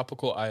beautiful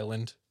tropical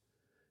island.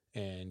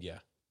 And yeah,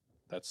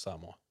 that's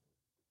Samoa.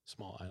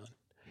 Small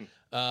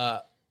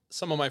island.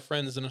 Some of my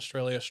friends in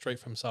Australia, straight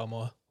from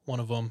Samoa, one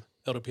of them,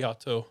 El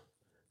Piato,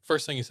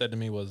 first thing he said to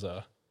me was,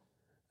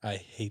 I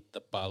hate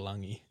the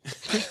palangi.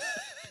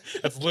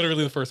 That's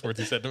literally the first words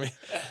he said to me,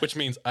 which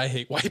means I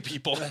hate white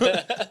people.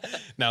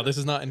 Now, this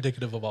is not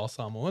indicative of all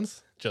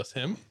Samoans, just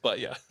him, but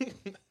yeah.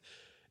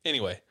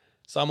 Anyway,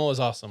 Samoa is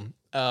awesome.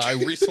 I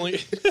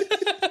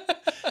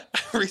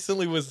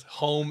recently was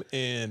home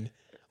in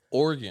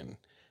Oregon,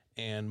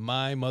 and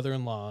my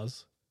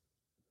mother-in-law's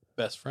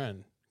best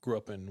friend grew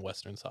up in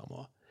Western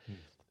Samoa.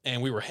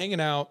 And we were hanging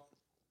out,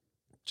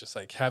 just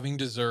like having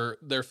dessert.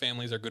 Their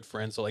families are good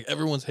friends, so like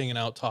everyone's hanging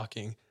out,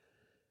 talking.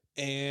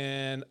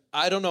 And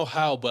I don't know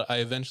how, but I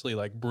eventually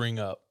like bring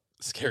up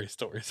scary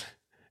stories.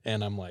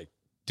 And I'm like,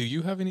 do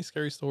you have any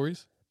scary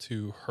stories?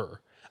 To her.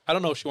 I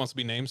don't know if she wants to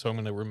be named, so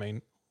I'm going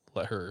to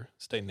let her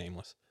stay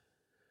nameless.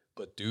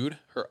 But dude,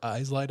 her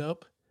eyes light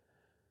up.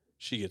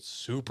 She gets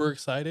super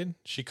excited.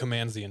 She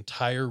commands the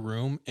entire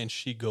room, and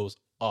she goes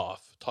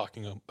off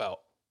talking about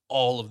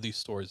all of these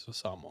stories of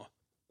Samoa.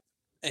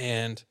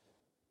 And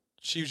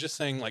she was just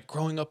saying, like,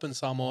 growing up in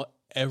Samoa,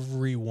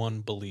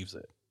 everyone believes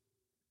it.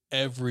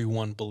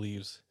 Everyone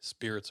believes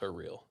spirits are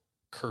real,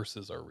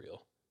 curses are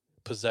real,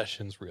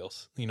 possessions real.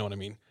 You know what I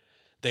mean?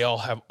 They all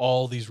have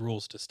all these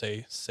rules to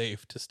stay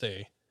safe, to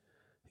stay,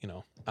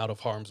 out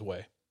of harm's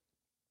way.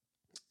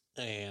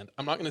 And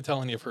I'm not going to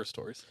tell any of her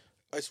stories.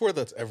 I swear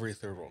that's every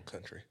third world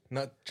country.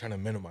 Not trying to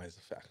minimize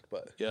the fact,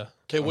 but Yeah.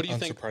 Okay, what do you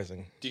think?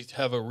 Unsurprising. Do you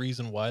have a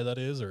reason why that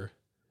is, or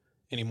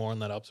any more on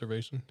that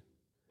observation?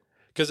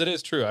 Because it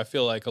is true. I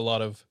feel like a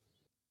lot of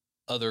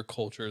other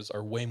cultures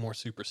are way more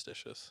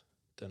superstitious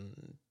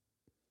than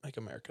like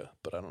America,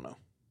 but I don't know.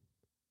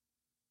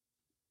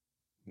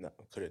 No,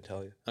 couldn't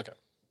tell you. Okay.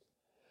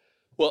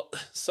 Well,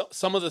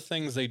 some of the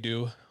things they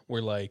do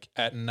were like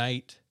at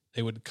night,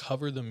 they would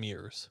cover the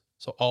mirrors.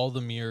 So all the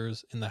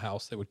mirrors in the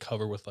house, they would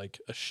cover with like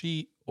a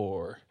sheet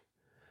or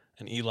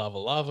an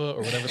lava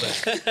or whatever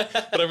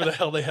the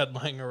hell they had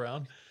lying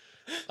around.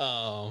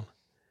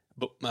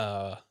 But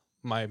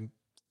my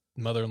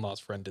mother-in-law's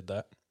friend did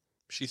that.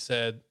 She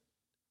said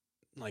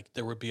like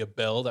there would be a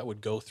bell that would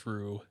go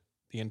through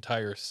the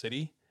entire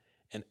city,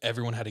 and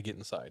everyone had to get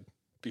inside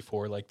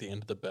before like the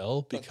end of the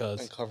bell because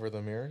And cover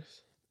the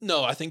mirrors?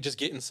 no, I think just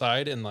get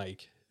inside and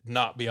like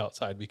not be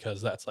outside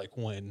because that's like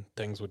when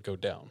things would go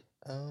down.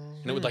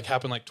 And it would like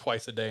happen like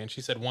twice a day. And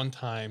she said one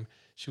time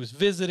she was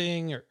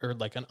visiting or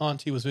like an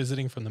auntie was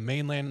visiting from the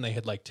mainland, and they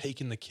had like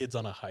taken the kids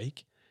on a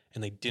hike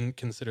and they didn't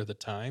consider the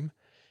time.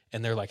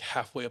 And they're like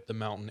halfway up the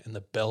mountain and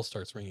the bell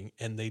starts ringing,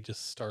 and they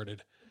just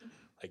started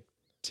like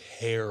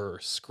terror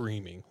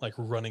screaming, like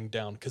running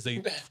down because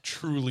they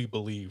truly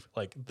believe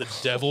like the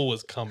devil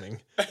was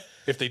coming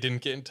if they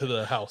didn't get into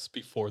the house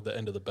before the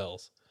end of the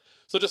bells.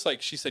 So just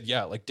like she said,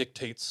 yeah, like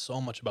dictates so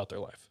much about their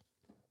life.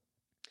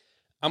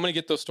 I'm going to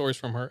get those stories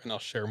from her, and I'll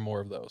share more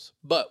of those.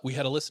 But we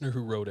had a listener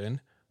who wrote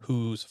in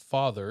whose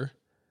father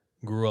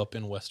grew up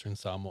in Western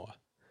Samoa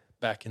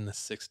back in the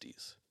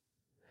 60s.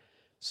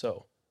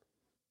 So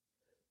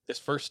this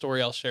first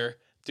story I'll share,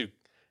 dude,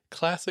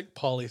 classic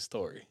Polly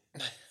story.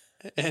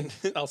 And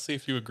I'll see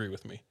if you agree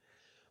with me.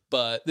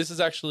 But this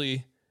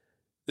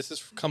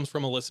comes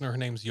from a listener. Her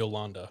name's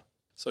Yolanda.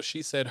 So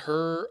she said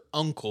her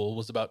uncle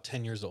was about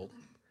 10 years old.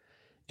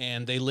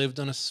 And they lived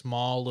on a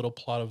small little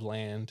plot of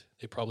land.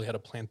 They probably had a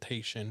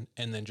plantation.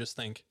 And then just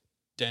think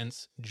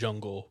dense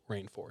jungle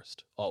rainforest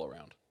all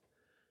around.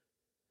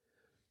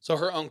 So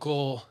her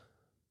uncle,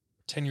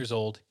 10 years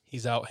old,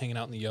 he's out hanging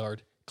out in the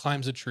yard,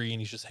 climbs a tree, and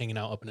he's just hanging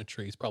out up in a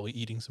tree. He's probably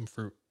eating some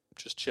fruit,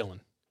 just chilling.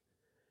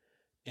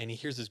 And he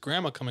hears his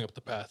grandma coming up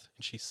the path,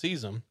 and she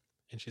sees him.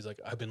 And she's like,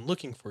 I've been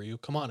looking for you.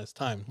 Come on, it's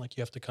time. Like,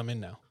 you have to come in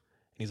now.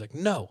 And he's like,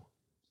 no.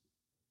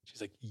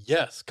 She's like,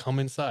 yes, come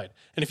inside.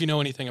 And if you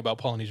know anything about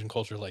Polynesian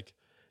culture, like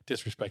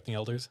disrespecting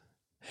elders,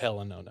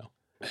 hella no.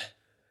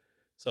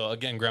 So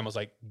again, grandma's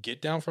like,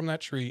 get down from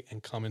that tree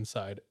and come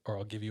inside, or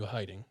I'll give you a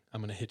hiding. I'm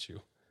going to hit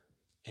you.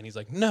 And he's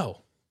like,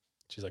 no.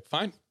 She's like,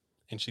 fine.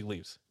 And she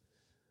leaves.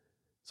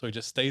 So he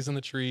just stays in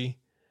the tree,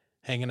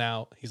 hanging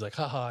out. He's like,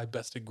 haha, I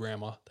bested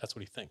grandma. That's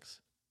what he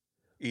thinks.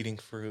 Eating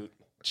fruit.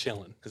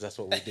 Chilling. Because that's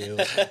what we do.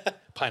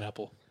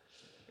 Pineapple.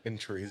 In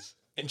trees.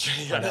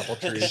 Pineapple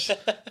trees.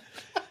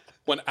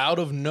 When out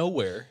of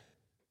nowhere,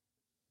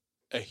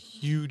 a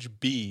huge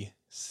bee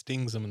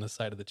stings him in the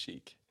side of the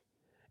cheek.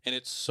 And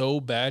it's so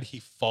bad, he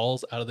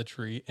falls out of the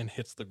tree and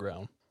hits the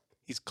ground.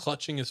 He's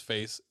clutching his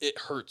face. It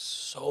hurts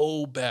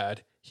so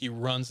bad, he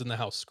runs in the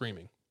house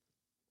screaming.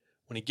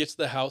 When he gets to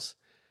the house,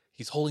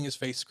 he's holding his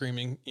face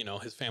screaming. You know,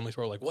 his family's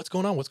were like, what's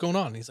going on? What's going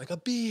on? And he's like, a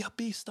bee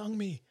stung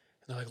me.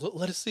 And they're like,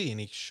 let us see. And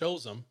he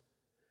shows them.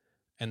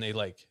 And they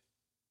like,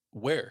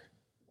 where?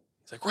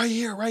 He's like, right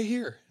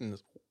here.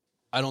 And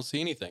I don't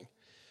see anything.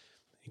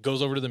 He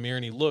goes over to the mirror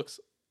and he looks.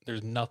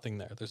 There's nothing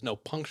there. There's no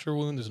puncture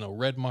wound. There's no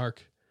red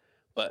mark.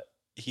 But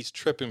he's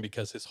tripping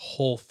because his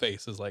whole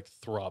face is like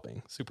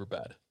throbbing super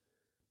bad.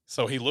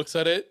 So he looks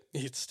at it.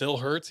 It still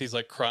hurts. He's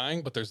like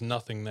crying, but there's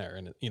nothing there.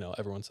 And, you know,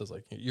 everyone says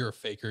like, you're a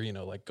faker, you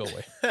know, like go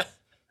away.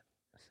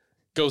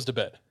 Goes to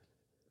bed.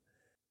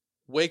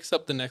 Wakes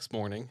up the next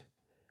morning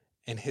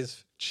and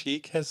his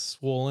cheek has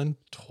swollen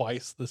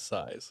twice the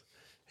size.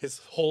 His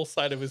whole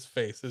side of his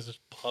face is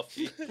just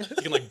puffy. You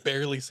can like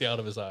barely see out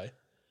of his eye.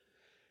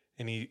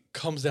 And he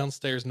comes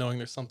downstairs knowing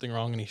there's something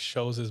wrong, and he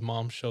shows his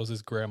mom, shows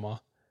his grandma.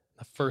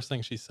 The first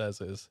thing she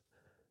says is,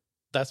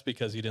 that's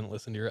because you didn't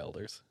listen to your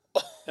elders,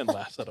 and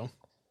laughs at him.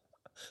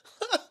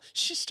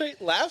 She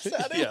straight laughs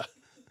at him?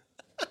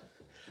 Yeah.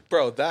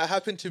 Bro, that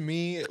happened to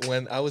me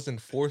when I was in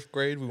 4th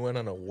grade. We went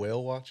on a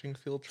whale watching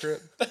field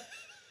trip. And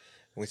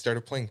we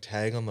started playing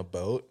tag on the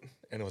boat,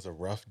 and it was a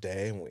rough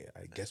day. And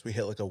I guess we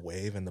hit like a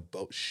wave, and the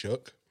boat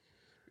shook.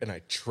 And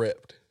I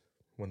tripped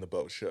when the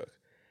boat shook.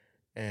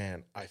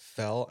 And I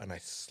fell, and I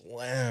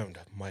slammed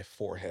my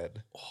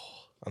forehead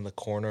on the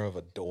corner of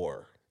a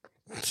door.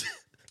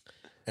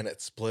 And it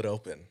split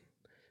open.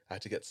 I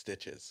had to get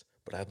stitches.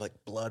 But I had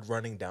like blood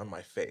running down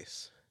my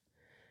face.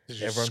 Did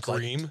you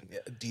scream?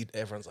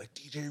 Everyone's like,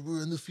 DJ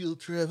ruined the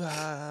field trip.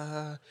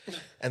 Ah.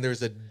 And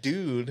there's a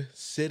dude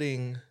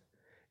sitting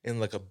in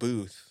like a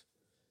booth,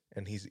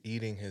 and he's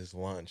eating his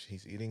lunch.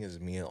 He's eating his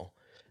meal,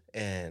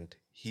 and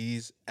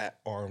he's at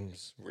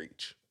arm's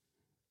reach.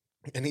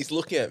 And he's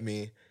looking at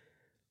me.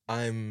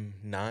 I'm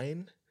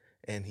 9,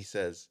 and he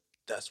says,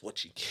 that's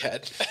what you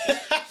get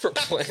for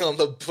playing on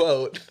the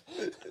boat.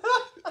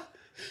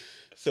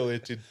 So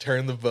it to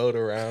turn the boat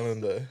around,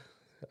 and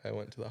I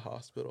went to the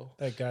hospital.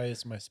 That guy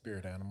is my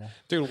spirit animal.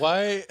 Dude,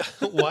 why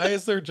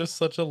is there just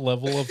such a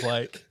level of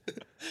like,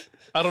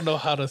 I don't know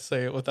how to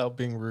say it without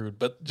being rude,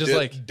 but just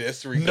like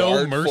disregard,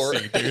 no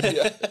mercy, dude.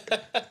 Yeah.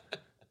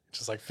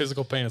 Just like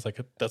physical pain is like,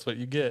 that's what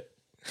you get.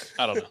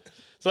 I don't know.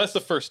 So that's the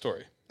first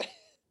story.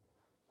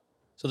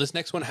 So this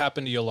next one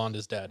happened to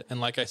Yolanda's dad. And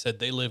like I said,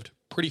 they lived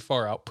pretty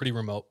far out, pretty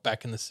remote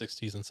back in the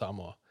 60s in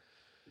Samoa.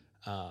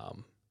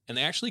 And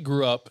they actually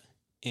grew up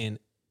in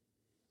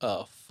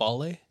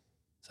Fale. Is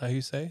that how you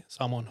say?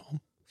 Samoan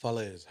home?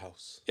 Fale's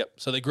house. Yep.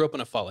 So they grew up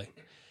in a Fale.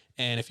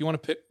 And if you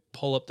want to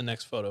pull up the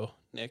next photo,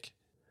 Nick,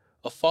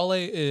 a Fale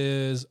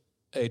is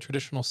a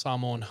traditional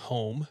Samoan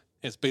home.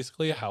 It's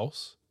basically a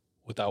house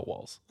without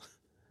walls.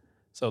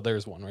 So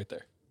there's one right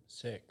there.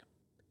 Sick.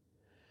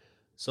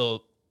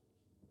 So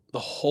the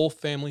whole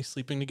family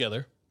sleeping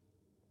together.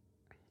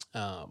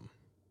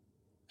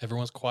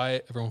 Everyone's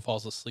quiet. Everyone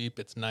falls asleep.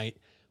 It's night.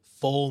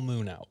 Full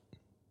moon out.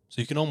 So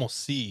you can almost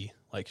see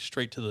like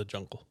straight to the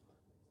jungle.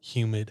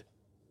 Humid.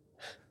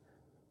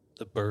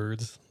 The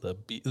birds, the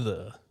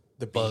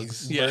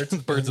bugs. Bees. Yeah, Birds,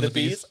 birds and the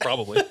bees, bees.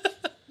 probably.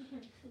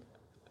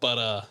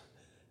 But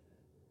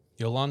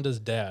Yolanda's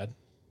dad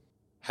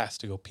has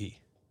to go pee.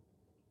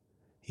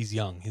 He's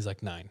young. He's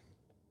like 9.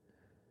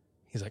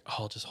 He's like,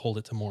 I'll just hold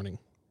it to morning.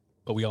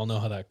 But we all know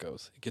how that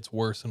goes. It gets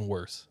worse and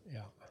worse.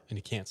 Yeah. And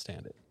he can't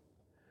stand it.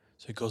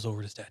 So he goes over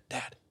to his dad.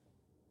 Dad,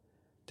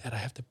 I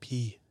have to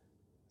pee.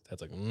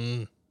 Dad's like,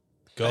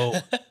 go.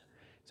 He's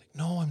like,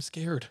 no, I'm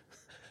scared.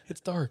 It's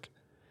dark.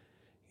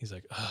 He's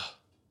like,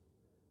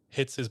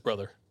 hits his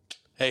brother.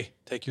 Hey,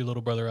 take your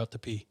little brother out to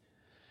pee.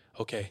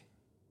 Okay.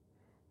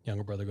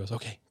 Younger brother goes,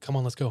 okay, come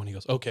on, let's go. And he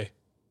goes, okay.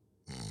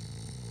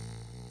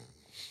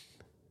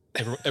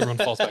 Everyone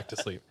falls back to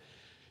sleep.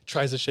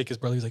 Tries to shake his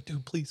brother. He's like,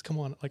 dude, please, come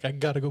on. Like, I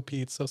gotta go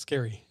pee. It's so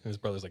scary. And his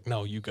brother's like,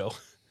 no, you go.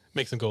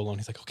 Makes him go alone.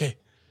 He's like, okay.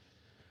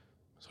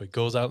 So he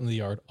goes out in the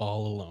yard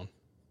all alone.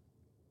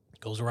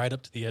 Goes right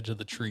up to the edge of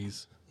the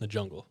trees in the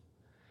jungle.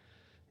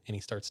 And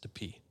he starts to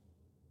pee.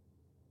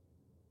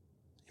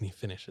 And he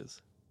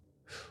finishes.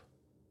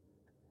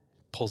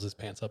 Pulls his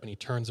pants up and he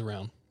turns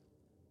around.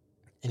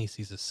 And he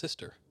sees his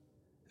sister,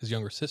 his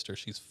younger sister.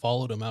 She's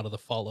followed him out of the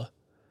falla.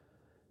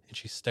 And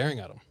she's staring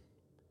at him.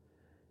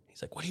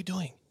 He's like, what are you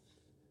doing?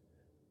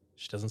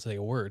 She doesn't say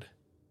a word.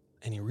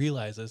 And he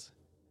realizes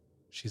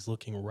she's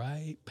looking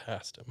right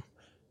past him.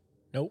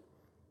 Nope.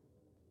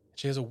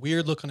 She has a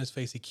weird look on his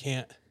face he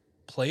can't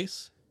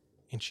place.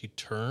 And she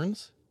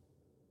turns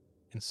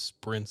and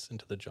sprints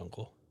into the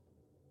jungle.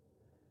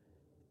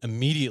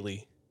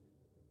 Immediately,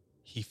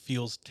 he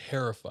feels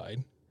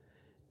terrified.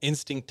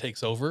 Instinct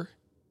takes over.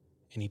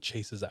 and he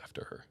chases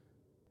after her.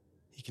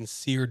 He can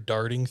see her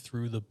darting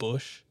through the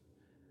bush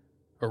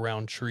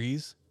around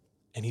trees,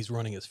 and he's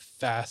running as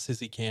fast as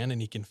he can,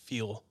 and he can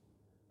feel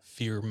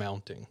fear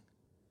mounting.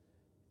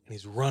 And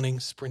he's running,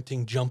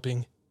 sprinting,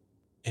 jumping,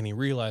 and he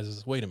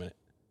realizes, wait a minute,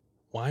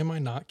 why am I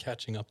not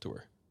catching up to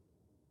her?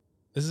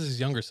 This is his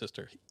younger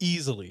sister.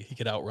 Easily he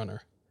could outrun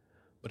her.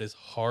 But as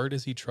hard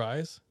as he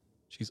tries,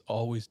 she's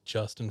always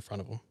just in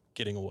front of him,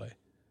 getting away.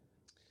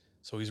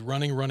 So he's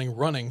running,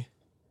 and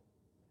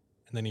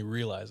then he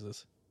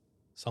realizes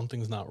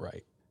something's not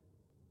right.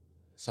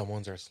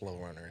 Someone's our slow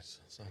runners.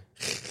 So.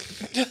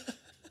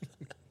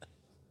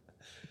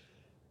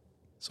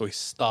 So he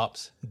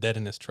stops dead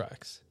in his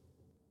tracks.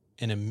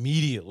 And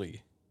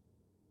immediately,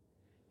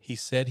 he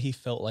said he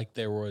felt like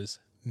there was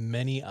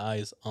many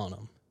eyes on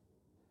him.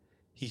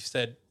 He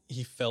said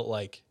he felt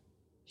like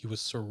he was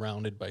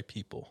surrounded by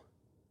people.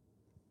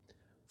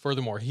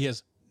 Furthermore, he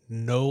has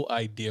no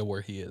idea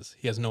where he is.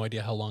 He has no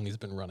idea how long he's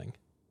been running.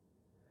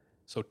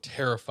 So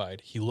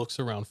terrified, he looks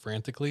around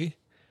frantically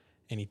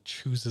and he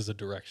chooses a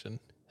direction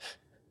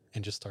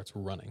and just starts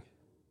running.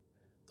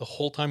 The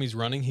whole time he's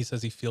running, he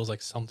says he feels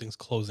like something's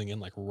closing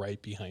in, like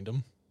right behind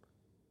him.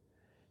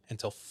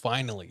 Until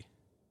finally,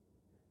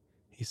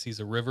 he sees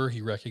a river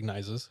he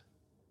recognizes.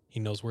 He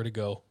knows where to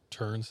go,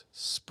 turns,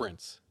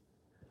 sprints.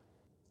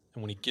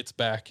 And when he gets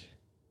back,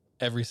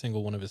 every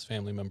single one of his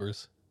family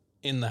members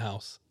in the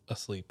house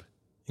asleep,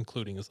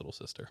 including his little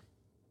sister.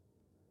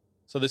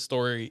 So this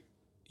story,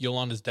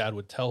 Yolanda's dad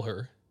would tell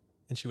her,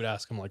 and she would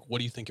ask him, like, what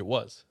do you think it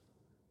was?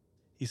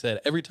 He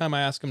said, every time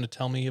I ask him to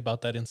tell me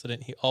about that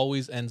incident, he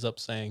always ends up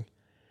saying,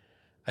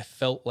 I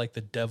felt like the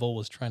devil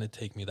was trying to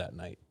take me that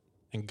night,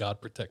 and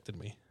God protected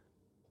me.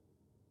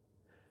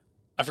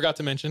 I forgot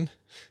to mention,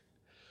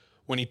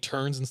 when he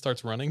turns and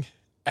starts running,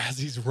 as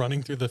he's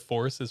running through the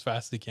forest as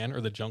fast as he can,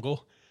 or the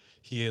jungle,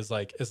 he is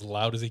like as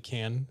loud as he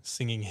can,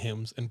 singing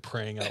hymns and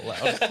praying out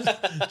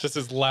loud. Just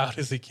as loud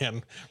as he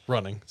can,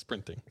 running,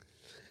 sprinting.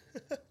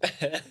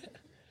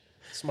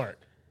 Smart.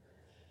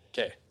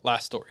 Okay,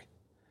 last story.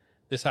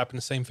 This happened to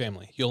the same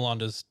family,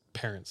 Yolanda's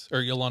parents, or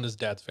Yolanda's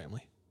dad's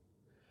family.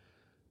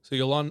 So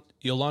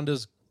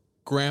Yolanda's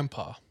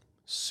grandpa,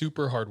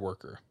 super hard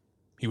worker.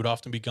 He would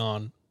often be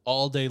gone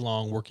all day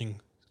long working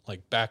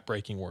like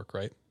back-breaking work,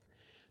 right?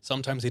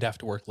 Sometimes he'd have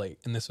to work late,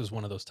 and this was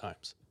one of those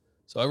times.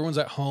 So everyone's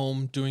at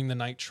home doing the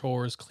night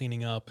chores,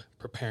 cleaning up,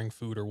 preparing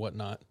food or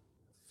whatnot.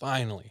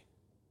 Finally,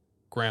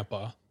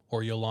 Grandpa,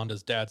 or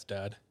Yolanda's dad's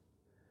dad,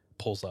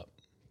 pulls up.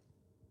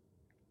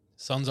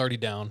 Sun's already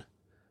down.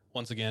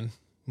 Once again,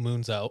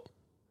 moon's out.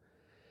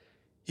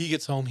 He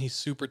gets home. He's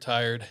super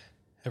tired.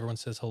 Everyone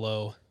says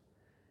hello.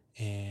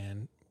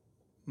 And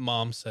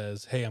Mom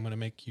says, hey, I'm going to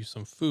make you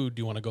some food.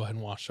 Do you want to go ahead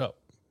and wash up?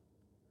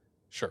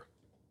 Sure.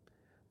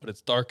 But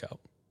it's dark out.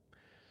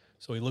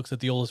 So he looks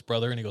at the oldest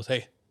brother and he goes,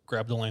 hey,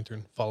 grab the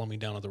lantern. Follow me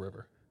down to the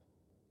river.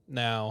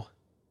 Now,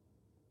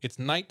 it's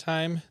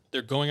nighttime.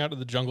 They're going out to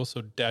the jungle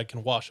so Dad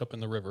can wash up in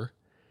the river.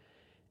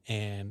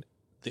 And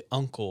the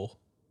uncle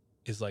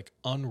is like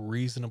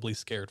unreasonably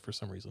scared for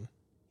some reason.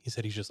 He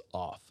said he's just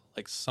off.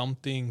 Like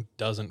something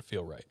doesn't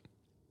feel right.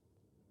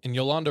 And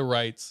Yolanda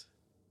writes,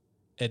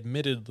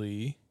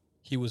 admittedly,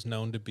 he was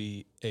known to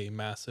be a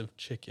massive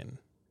chicken.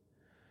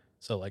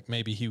 So like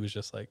maybe he was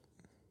just like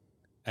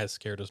as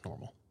scared as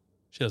normal.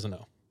 She doesn't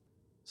know.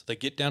 So they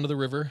get down to the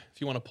river.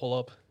 If you want to pull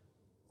up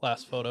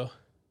last photo,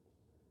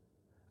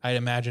 I'd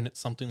imagine it's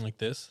something like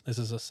this. This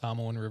is a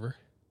Samoan river.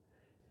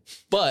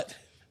 But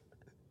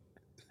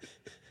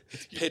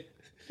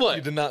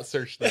You did not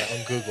search that on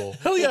Google.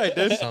 Hell yeah, I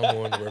did.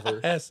 Samoan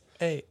River.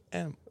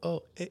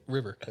 Samoa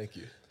river. Thank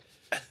you.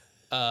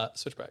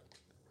 Switch back.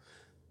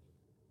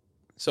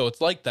 So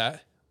it's like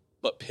that,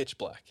 but pitch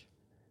black.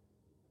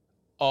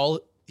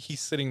 He's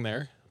sitting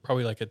there,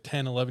 probably like a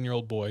 10,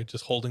 11-year-old boy,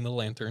 just holding the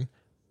lantern,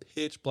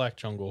 pitch black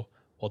jungle,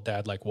 while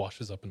Dad like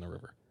washes up in the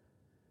river.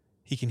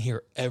 He can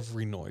hear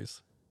every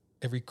noise,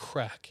 every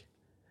crack,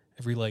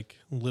 every like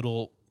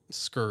little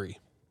scurry.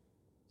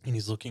 And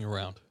he's looking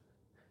around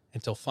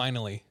until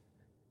finally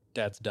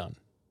Dad's done.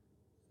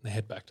 They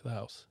head back to the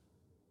house.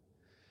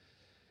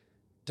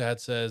 Dad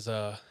says,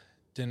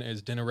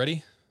 is dinner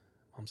ready?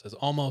 Mom says,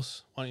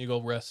 almost. Why don't you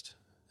go rest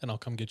and I'll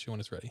come get you when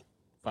it's ready.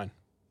 Fine.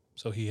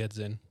 So he heads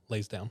in,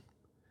 lays down.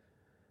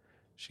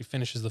 She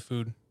finishes the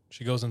food.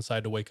 She goes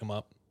inside to wake him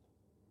up.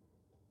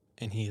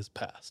 And he is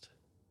passed.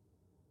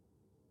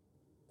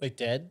 Like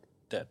dead?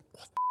 Dead.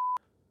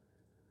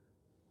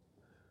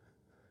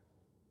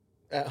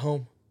 At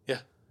home. Yeah.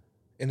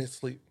 In his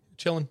sleep.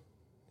 Chilling.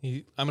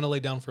 I'm going to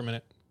lay down for a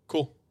minute.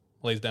 Cool.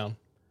 Lays down.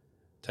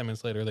 10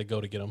 minutes later, they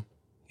go to get him.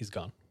 He's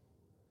gone.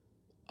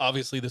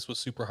 Obviously, this was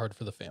super hard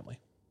for the family.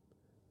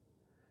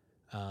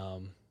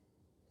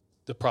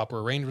 The proper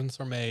arrangements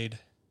are made.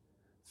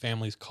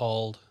 Family's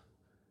called.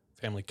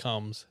 Family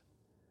comes.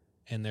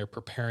 And they're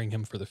preparing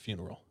him for the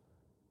funeral.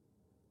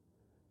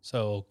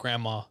 So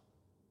grandma's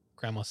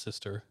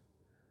sister,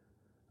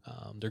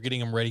 they're getting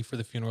him ready for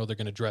the funeral. They're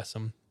going to dress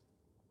him.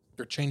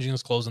 They're changing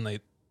his clothes, and they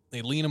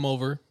lean him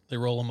over. They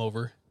roll him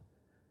over.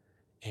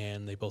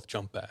 And they both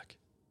jump back.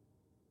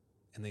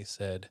 and they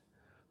said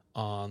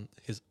on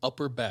his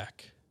upper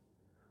back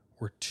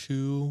were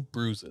 2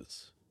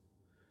 bruises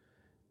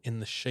in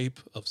the shape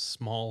of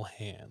small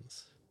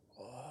hands.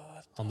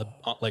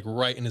 Like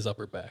right in his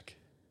upper back.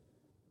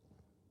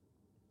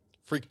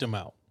 Freaked him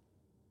out.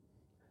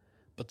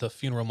 But the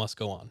funeral must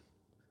go on.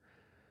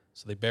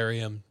 So they bury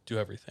him, do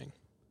everything.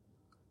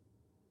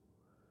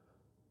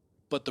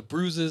 But the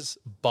bruises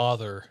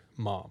bother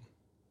Mom.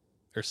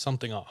 There's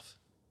something off.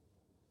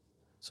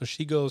 So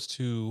she goes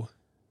to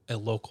a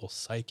local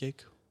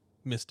psychic,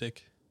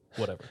 mystic,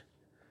 whatever.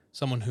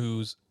 Someone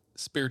who's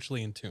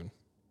spiritually in tune.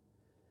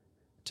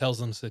 Tells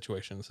them the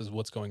situation. This is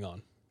what's going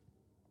on.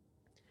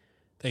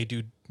 They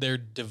do their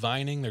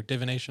divining, their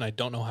divination. I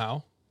don't know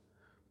how.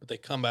 But they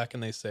come back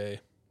and they say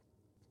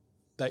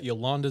that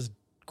Yolanda's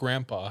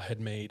grandpa had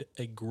made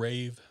a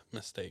grave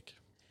mistake.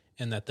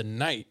 And that the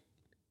night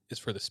is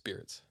for the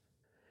spirits.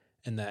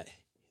 And that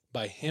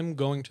by him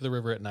going to the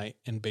river at night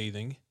and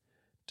bathing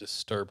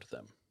disturbed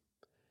them.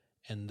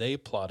 And they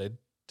plotted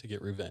to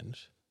get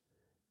revenge.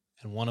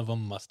 And one of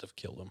them must have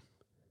killed him.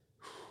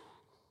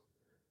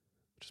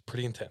 Which is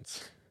pretty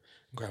intense.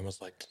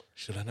 Grandma's like,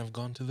 shouldn't have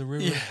gone to the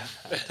river.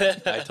 Yeah.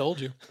 I told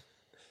you.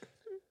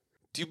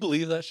 Do you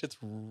believe that shit's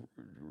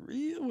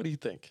real? What do you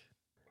think?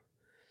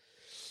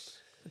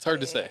 It's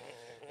hard to say.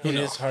 It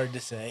is hard to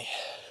say.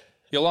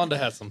 Yolanda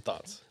has some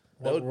thoughts.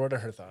 What are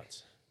her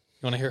thoughts?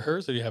 You want to hear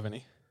hers, or do you have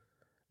any?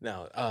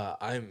 No,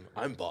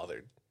 I'm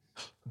bothered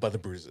by the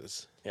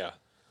bruises. Yeah.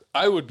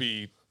 I would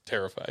be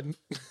terrified.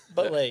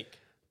 But like,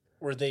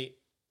 were they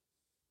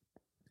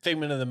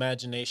figment of the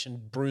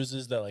imagination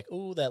bruises that like,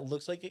 oh, that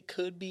looks like it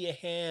could be a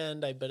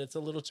hand. I bet it's a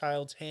little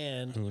child's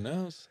hand. Who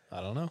knows?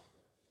 I don't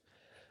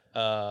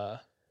know.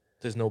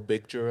 There's no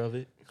picture of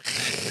it.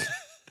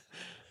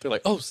 They're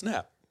like, oh,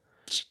 snap.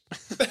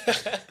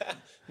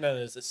 No,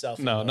 there's a selfie.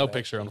 No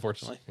picture,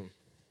 unfortunately.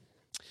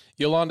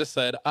 Yolanda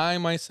said, I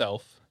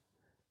myself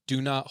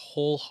do not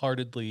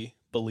wholeheartedly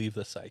believe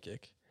the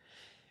psychic.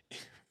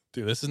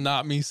 Dude, this is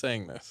not me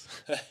saying this.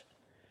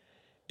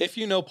 If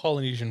you know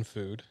Polynesian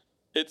food,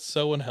 it's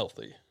so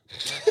unhealthy.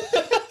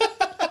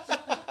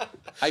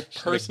 I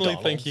personally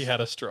think he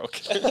had a stroke.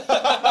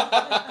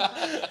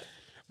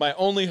 My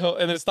only hope,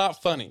 and it's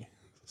not funny,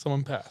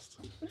 someone passed.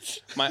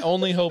 My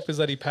only hope is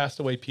that he passed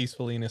away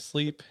peacefully in his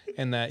sleep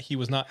and that he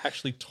was not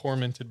actually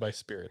tormented by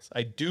spirits.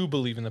 I do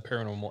believe in the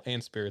paranormal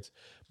and spirits,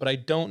 but I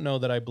don't know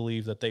that I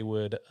believe that they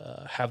would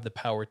have the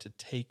power to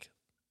take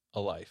a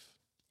life,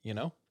 you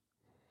know?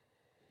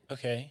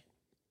 Okay.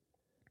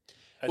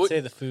 I'd say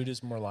the food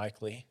is more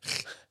likely.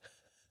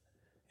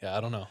 Yeah,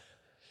 I don't know.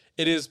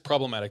 It is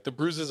problematic. The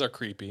bruises are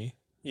creepy.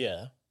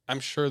 Yeah.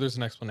 I'm sure there's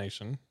an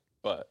explanation,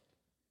 but...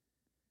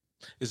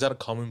 Is that a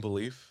common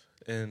belief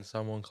in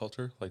Samoan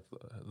culture? Like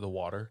the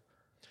water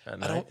at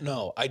night? I don't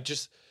know. I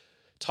just...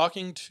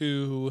 Talking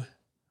to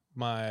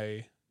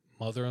my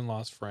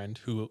mother-in-law's friend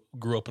who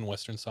grew up in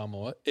Western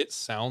Samoa, it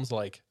sounds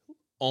like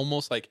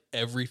almost like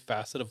every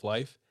facet of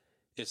life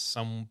is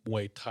some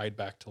way tied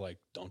back to like,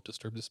 don't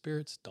disturb the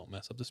spirits, don't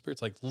mess up the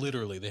spirits. Like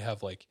literally they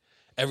have like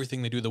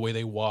everything they do, the way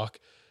they walk,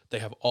 they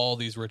have all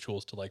these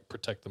rituals to like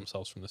protect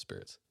themselves from the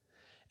spirits.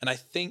 And I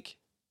think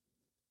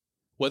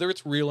whether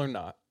it's real or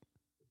not,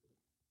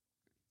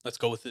 let's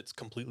go with it's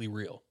completely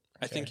real.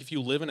 Okay. I think if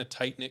you live in a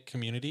tight-knit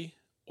community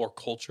or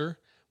culture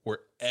where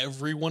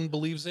everyone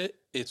believes it,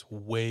 it's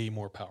way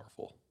more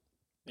powerful.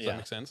 Does that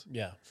make sense?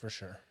 Yeah, for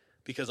sure.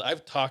 Because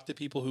I've talked to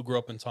people who grew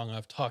up in Tonga,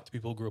 I've talked to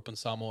people who grew up in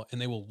Samoa,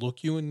 and they will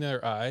look you in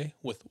their eye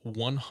with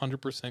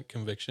 100%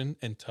 conviction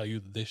and tell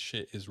you this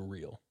shit is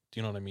real. Do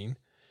you know what I mean?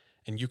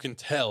 And you can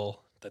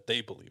tell that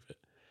they believe it.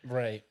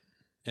 Right.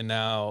 And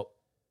now,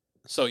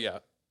 so yeah,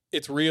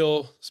 it's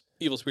real.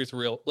 Evil spirits are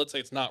real. Let's say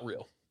it's not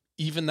real.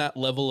 Even that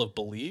level of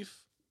belief,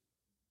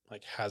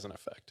 like, has an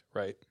effect,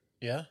 right?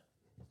 Yeah.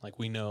 Like,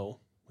 we know,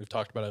 we've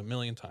talked about it a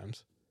million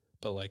times,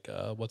 but like,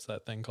 what's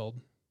that thing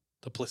called?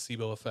 The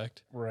placebo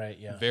effect. Right,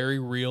 yeah. Very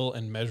real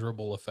and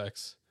measurable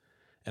effects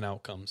and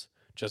outcomes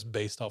just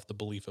based off the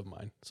belief of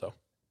mine. So,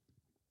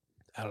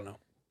 I don't know.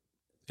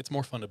 It's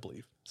more fun to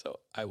believe, so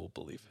I will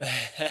believe.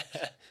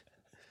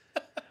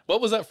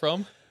 What was that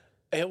from?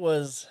 It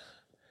was...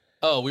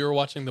 Oh, we were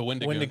watching the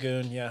Wendigoon.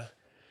 Wendigoon, yeah.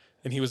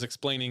 And he was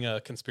explaining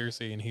a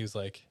conspiracy, and he was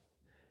like,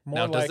 more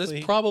now, likely... does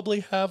this probably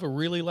have a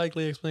really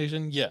likely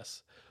explanation?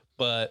 Yes.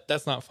 But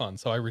that's not fun,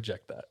 so I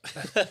reject that.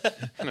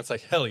 And it's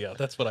like, hell yeah,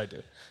 that's what I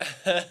do.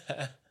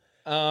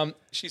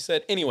 She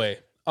said, anyway,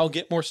 I'll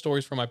get more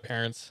stories from my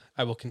parents.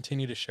 I will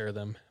continue to share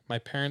them. My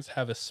parents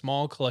have a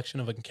small collection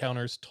of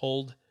encounters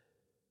told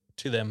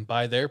to them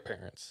by their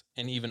parents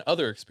and even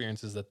other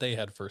experiences that they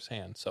had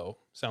firsthand. So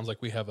sounds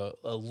like we have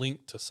a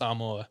link to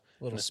Samoa.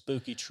 A little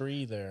spooky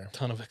tree there.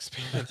 Ton of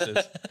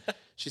experiences.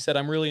 She said,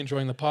 I'm really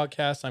enjoying the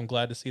podcast. I'm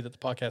glad to see that the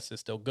podcast is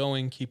still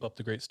going. Keep up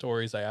the great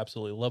stories. I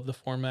absolutely love the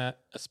format,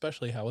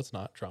 especially how it's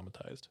not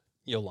dramatized.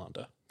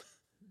 Yolanda.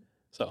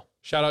 So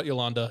shout out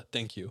Yolanda.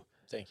 Thank you.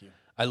 Thank you.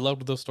 I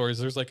loved those stories.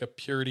 There's like a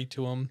purity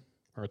to them,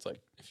 or it's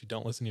like, if you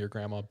don't listen to your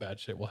grandma,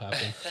 bad shit will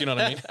happen. You know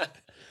what I mean?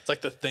 It's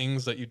like the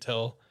things that you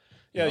tell.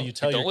 Yeah, you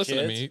tell your don't listen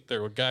kids. to me.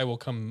 There, a guy will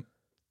come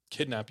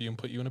kidnap you and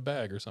put you in a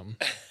bag or something.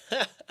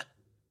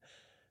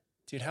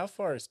 Dude, how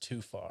far is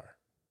too far?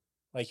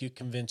 Like, you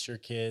convince your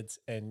kids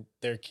and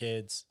their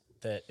kids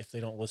that if they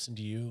don't listen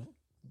to you,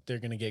 they're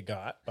going to get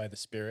got by the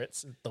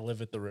spirits that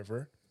live at the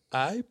river.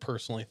 I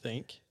personally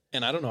think,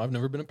 and I don't know, I've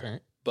never been a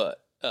parent,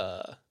 but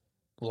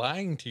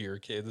lying to your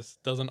kids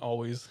doesn't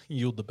always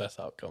yield the best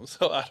outcome.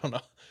 So I don't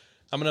know.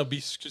 I'm going to be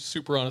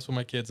super honest with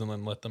my kids and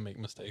then let them make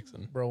mistakes.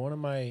 And Bro, one of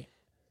my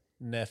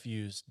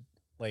nephews,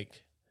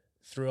 like,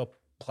 threw a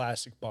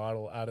plastic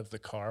bottle out of the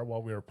car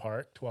while we were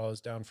parked while I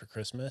was down for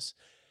Christmas.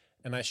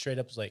 And I straight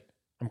up was like,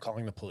 I'm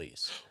calling the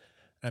police.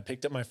 And I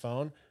picked up my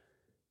phone,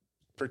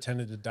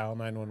 pretended to dial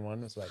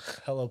 911, was like,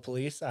 hello,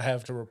 police. I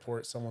have to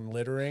report someone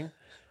littering.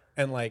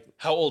 And like,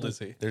 how old is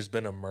he? There's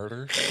been a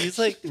murder. He's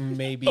like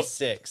maybe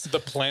 6. The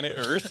planet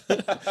Earth.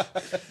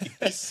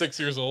 He's 6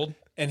 years old.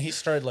 And he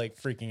started like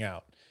freaking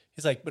out.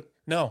 He's like, but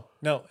no,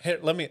 here,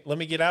 let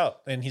me get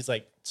out. And he's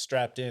like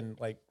strapped in,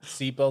 like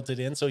seatbelted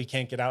in so he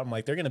can't get out. I'm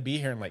like, they're going to be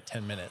here in like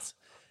 10 minutes.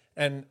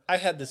 And I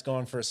had this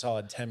going for a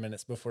solid 10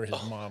 minutes before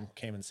his mom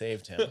came and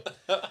saved him.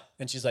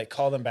 And she's like,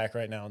 call them back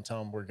right now and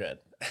tell them we're good.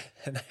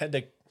 And I had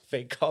to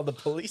fake call the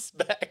police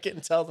back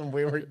and tell them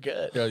we were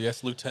good. Yeah,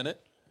 yes, Lieutenant.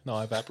 No,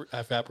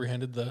 I've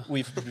apprehended the...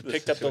 We've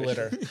picked up the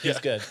litter. He's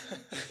good.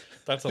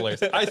 That's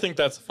hilarious. I think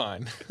that's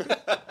fine.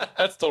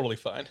 That's totally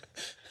fine.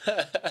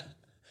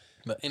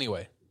 But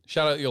anyway,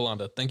 shout out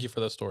Yolanda. Thank you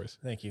for those stories.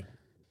 Thank you.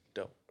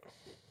 Dope.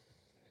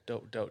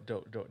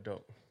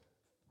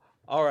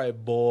 All right,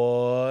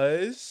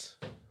 boys.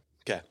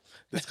 Okay.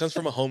 This comes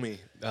from a homie,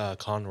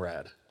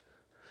 Conrad.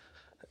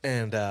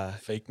 And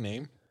fake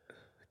name?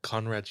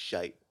 Conrad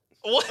Shite.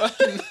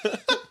 What?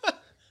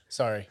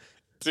 Sorry.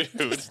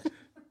 Dude.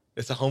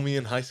 It's a homie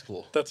in high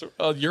school. That's your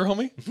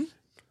homie? Mm-hmm.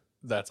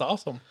 That's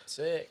awesome.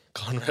 Sick.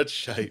 Conrad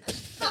Shite.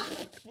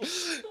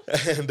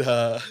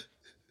 And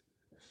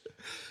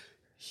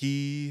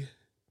he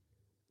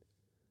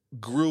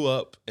grew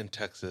up in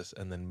Texas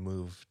and then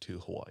moved to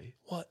Hawaii.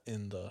 What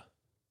in the...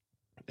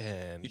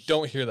 And you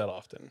don't hear that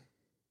often.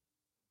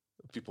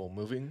 People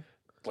moving?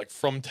 Like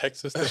from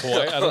Texas to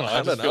Hawaii? I don't know.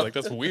 I just feel like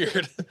that's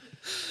weird.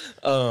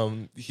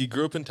 He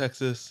grew up in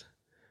Texas,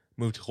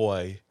 moved to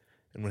Hawaii,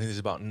 and when he was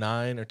about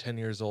 9 or 10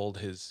 years old,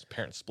 his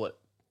parents split.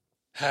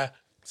 Ha.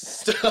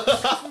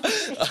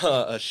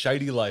 A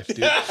shitey life,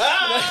 dude.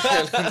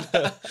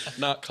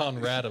 Not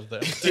Conrad of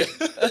them.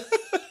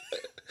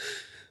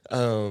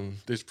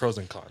 There's pros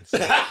and cons.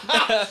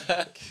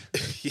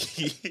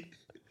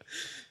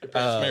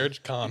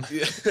 Marriage con.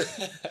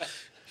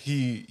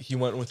 He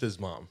went with his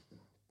mom.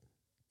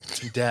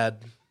 Dad,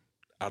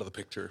 out of the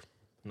picture.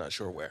 Not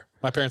sure where.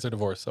 My parents are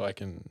divorced, so I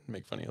can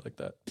make fun of you like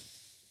that.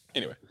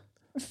 Anyway.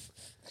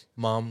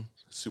 Mom,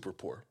 super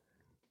poor.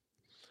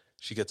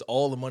 She gets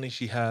all the money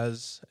she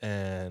has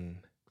and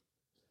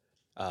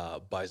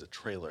buys a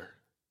trailer.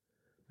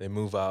 They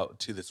move out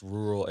to this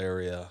rural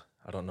area.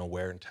 I don't know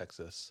where in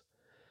Texas,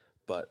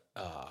 but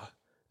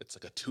it's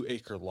like a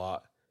 2-acre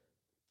lot.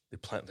 They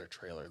plant their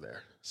trailer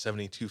there,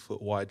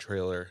 72-foot wide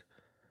trailer,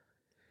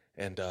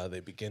 and they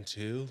begin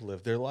to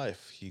live their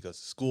life. He goes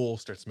to school,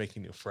 starts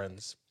making new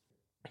friends,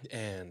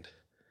 and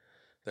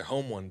they're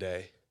home one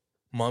day.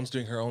 Mom's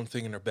doing her own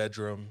thing in her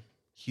bedroom.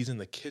 He's in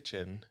the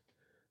kitchen.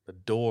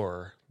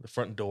 The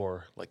front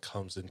door, like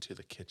comes into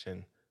the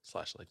kitchen /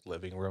 like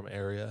living room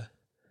area,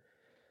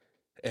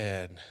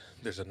 and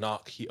there's a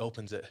knock. He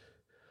opens it.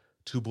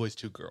 2 boys,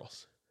 2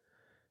 girls.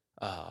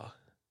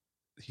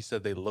 He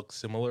said they look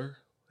similar.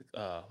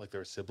 Like they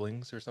were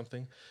siblings or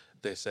something.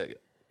 They said,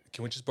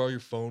 can we just borrow your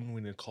phone?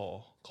 We need to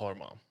call our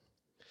mom.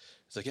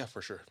 He's like, yeah,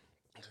 for sure.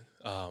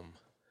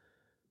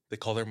 They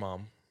call their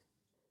mom,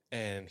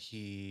 and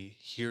he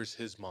hears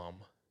his mom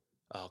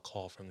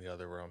call from the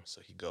other room.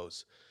 So he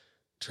goes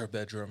to her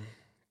bedroom,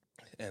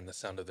 and the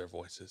sound of their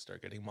voices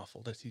start getting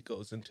muffled as he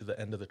goes into the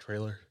end of the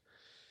trailer.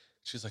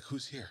 She's like,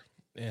 who's here?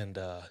 And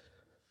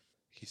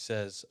he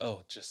says,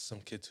 oh, just some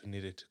kids who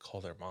needed to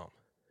call their mom.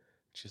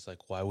 She's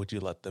like, why would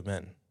you let them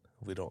in?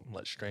 We don't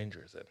let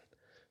strangers in,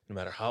 no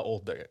matter how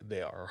old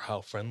they are or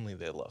how friendly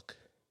they look.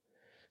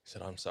 He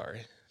said, I'm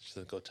sorry. She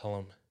said, go tell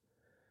him.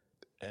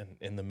 And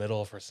in the middle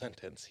of her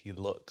sentence, he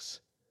looks,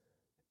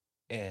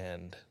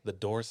 and the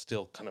door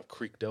still kind of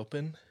creaked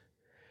open,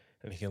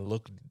 and he can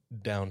look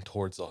down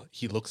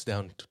he looks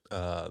down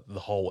the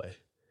hallway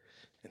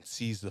and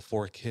sees the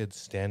 4 kids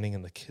standing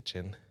in the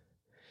kitchen.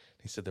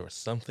 He said there was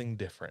something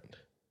different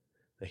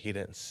that he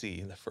didn't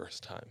see the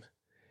first time.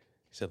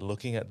 He said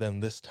looking at them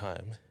this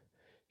time,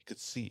 you could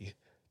see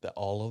that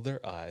all of their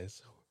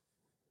eyes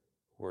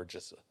were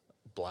just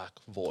black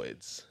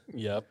voids.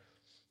 Yep.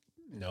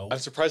 No. I'm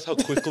surprised how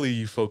quickly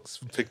you folks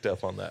picked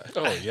up on that.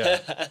 Oh,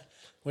 yeah.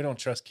 We don't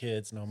trust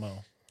kids no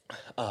more.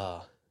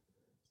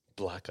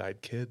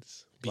 Black-eyed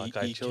kids.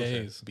 Black-eyed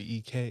children.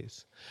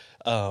 BEKs.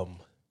 Of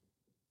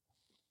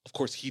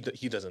course, he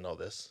doesn't know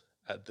this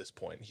at this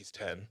point. He's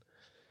 10.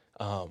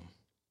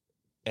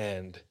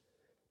 And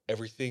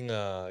everything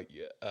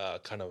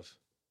kind of...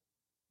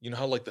 You know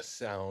how like the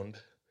sound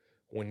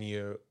when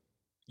you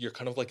you're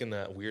kind of like in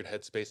that weird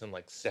headspace and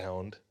like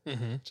sound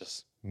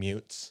just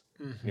mutes.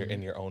 You're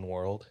in your own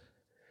world.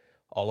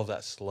 All of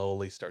that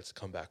slowly starts to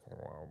come back.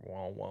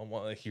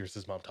 Here's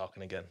his mom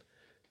talking again.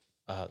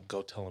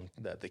 Go tell him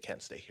that they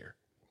can't stay here.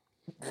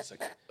 It's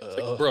like,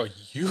 bro,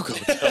 you go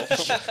tell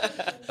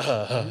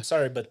them. I'm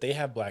sorry, but they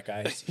have black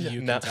eyes.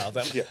 You can tell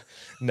them. Yeah.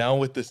 Now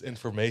with this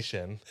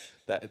information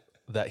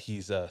that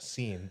he's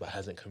seen but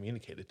hasn't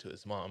communicated to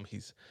his mom,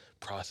 he's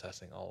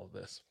processing all of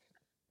this.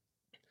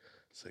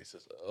 So he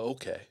says,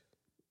 okay.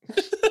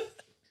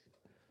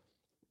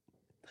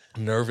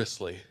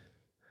 Nervously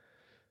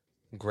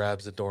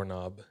grabs the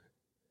doorknob.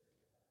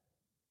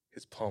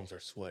 His palms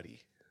are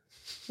sweaty.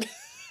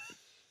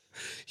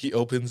 He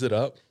opens it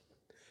up,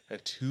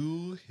 and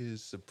to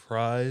his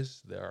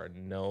surprise, there are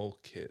no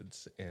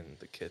kids in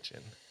the kitchen.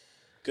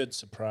 Good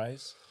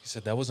surprise. He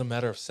said that was a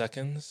matter of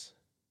seconds.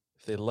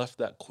 If they left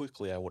that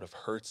quickly, I would have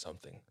heard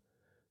something.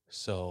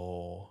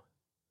 So,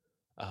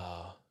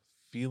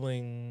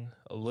 feeling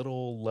a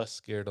little less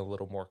scared, a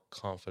little more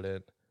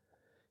confident,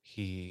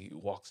 he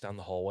walks down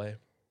the hallway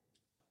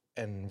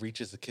and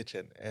reaches the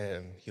kitchen,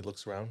 and he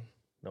looks around,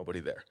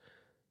 nobody there.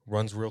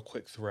 Runs real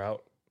quick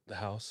throughout the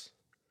house,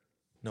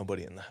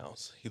 nobody in the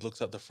house. He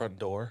looks out the front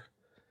door,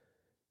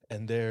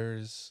 and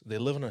they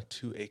live on a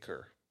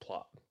 2-acre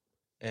plot,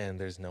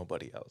 and there's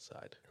nobody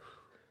outside.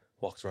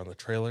 Walks around the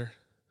trailer,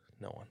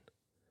 no one.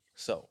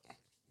 So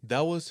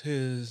that was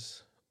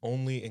his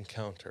only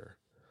encounter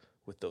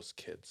with those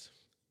kids.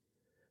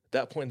 At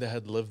that point, they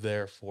had lived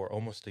there for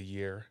almost a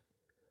year.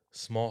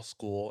 Small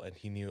school, and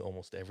he knew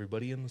almost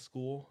everybody in the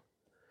school,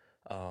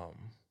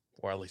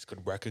 or at least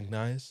could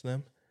recognize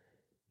them.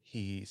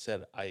 He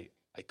said, I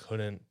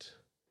couldn't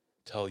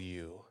tell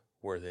you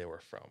where they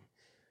were from,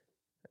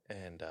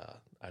 and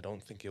I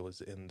don't think it was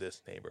in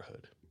this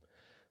neighborhood.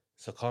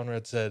 So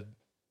Conrad said,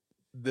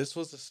 this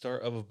was the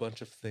start of a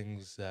bunch of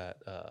things that,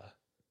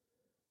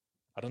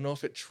 I don't know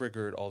if it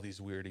triggered all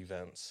these weird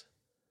events,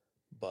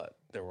 but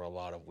there were a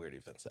lot of weird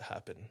events that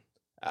happened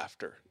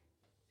after.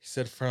 He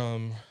said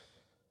from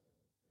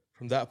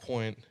that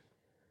point,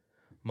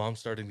 Mom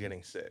started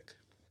getting sick.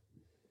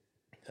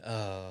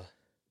 And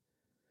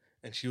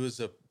she was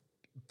a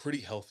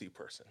pretty healthy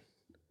person.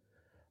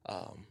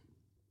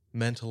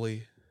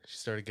 Mentally, she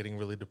started getting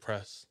really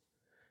depressed.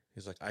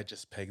 He's like, I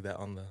just pegged that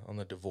on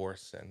the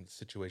divorce and the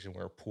situation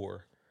where we're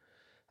poor.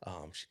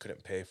 She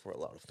couldn't pay for a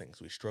lot of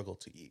things. We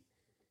struggled to eat.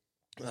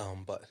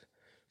 But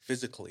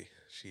physically,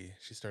 she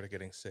started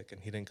getting sick,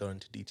 and he didn't go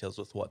into details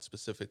with what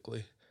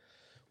specifically,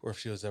 or if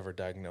she was ever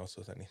diagnosed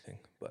with anything,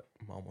 but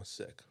Mom was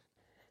sick.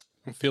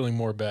 I'm feeling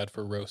more bad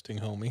for roasting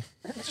homie.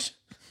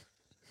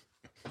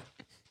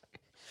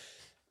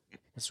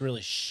 It's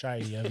really shy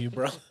of you,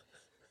 bro.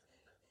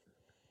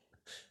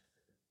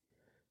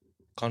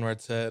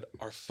 Conrad said,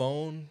 our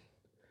phone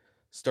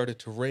started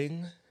to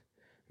ring,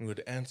 and we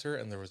would answer,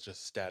 and there was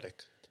just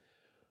static.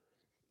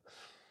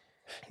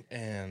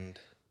 And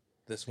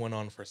this went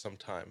on for some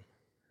time.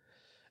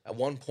 At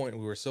one point,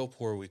 we were so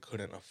poor we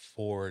couldn't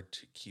afford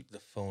to keep the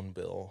phone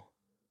bill,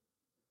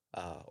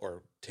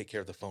 or take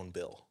care of the phone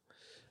bill.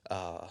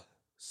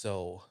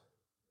 So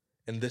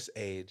in this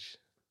age,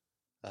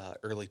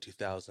 early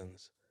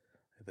 2000s,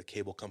 the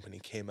cable company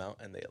came out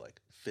and they like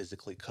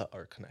physically cut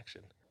our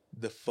connection.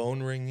 The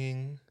phone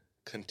ringing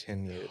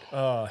continued.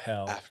 Oh,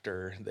 hell.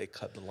 After they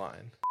cut the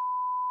line.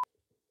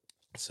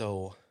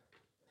 So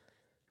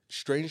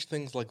strange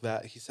things like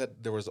that. He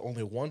said there was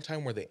only one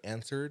time where they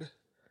answered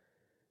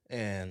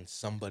and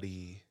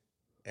somebody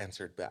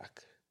answered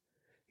back.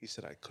 He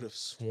said, I could have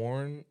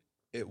sworn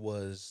it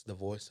was the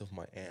voice of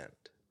my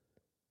aunt.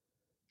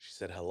 She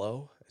said,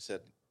 hello. I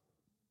said,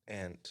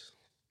 aunt,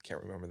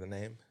 can't remember the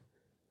name.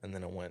 And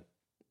then it went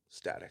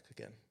static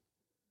again.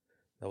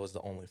 That was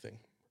the only thing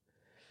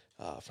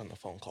from the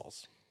phone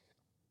calls.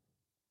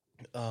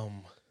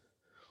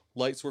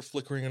 Lights were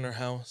flickering in our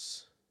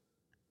house.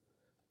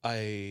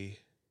 I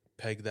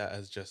pegged that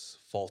as just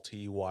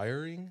faulty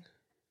wiring.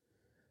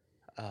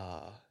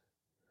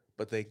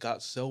 But they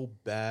got so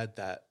bad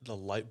that the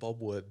light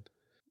bulb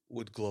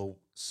would glow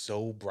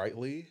so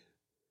brightly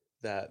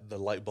that the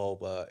light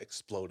bulb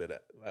exploded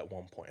at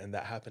one point, and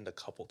that happened a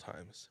couple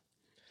times.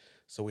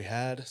 So we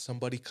had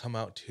somebody come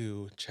out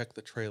to check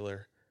the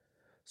trailer,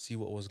 see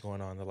what was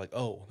going on. They're like,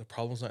 oh, the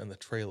problem's not in the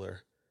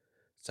trailer.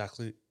 It's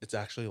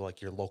actually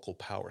like your local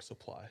power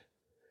supply.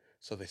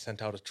 So they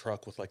sent out a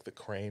truck with like the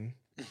crane,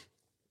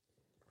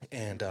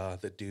 and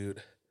the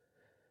dude,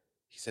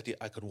 he said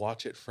I could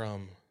watch it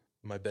from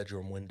my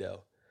bedroom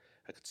window.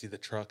 I could see the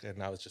truck,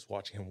 and I was just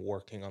watching him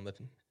working on the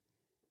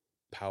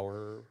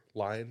power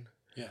line.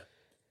 Yeah.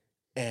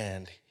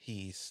 And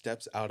he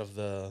steps out of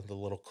the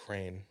little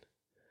crane,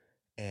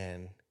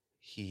 and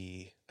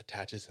he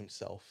attaches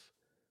himself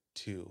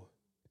to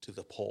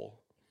the pole.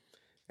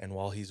 And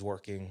while he's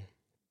working,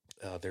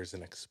 there's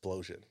an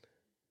explosion,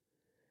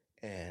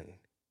 and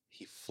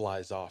he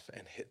flies off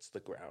and hits the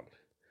ground.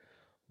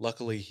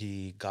 Luckily,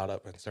 he got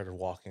up and started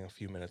walking. A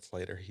few minutes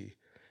later, he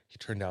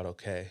turned out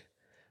okay,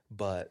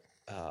 but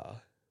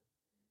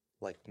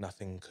like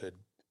nothing could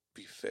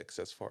be fixed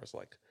as far as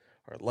like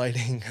are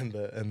lighting, and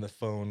the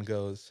phone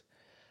goes.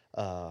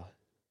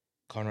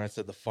 Conrad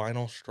said the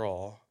final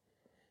straw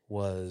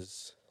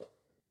was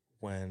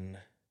when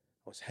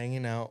I was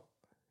hanging out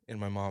in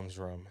my mom's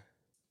room,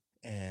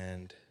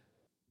 and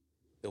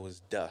it was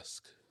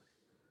dusk.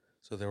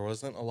 So there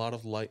wasn't a lot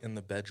of light in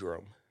the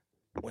bedroom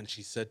when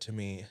she said to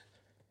me,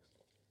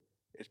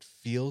 "It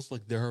feels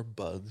like there are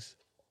bugs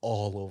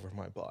all over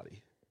my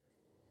body."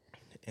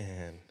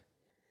 And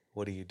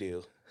what do?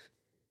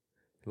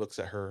 He looks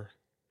at her.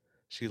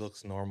 She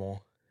looks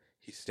normal.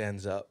 He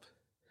stands up,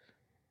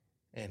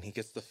 and he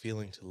gets the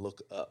feeling to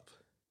look up.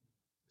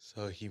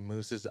 So he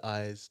moves his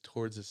eyes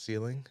towards the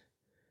ceiling.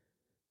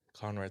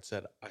 Conrad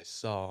said, "I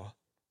saw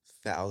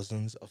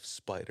thousands of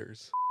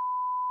spiders."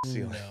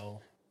 Ceiling.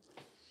 No.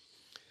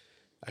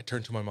 I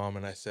turned to my mom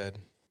and I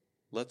said,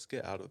 "Let's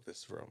get out of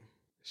this room."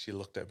 She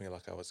looked at me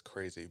like I was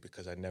crazy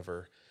because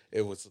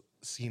it was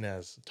seen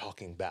as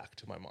talking back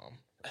to my mom.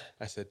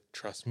 I said,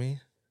 "Trust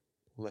me,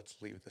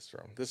 let's leave this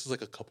room." This is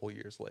like a couple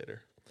years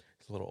later.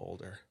 He's a little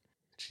older.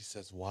 She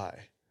says,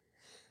 "Why?"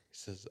 He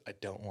says, "I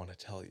don't want to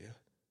tell you."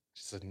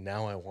 She said,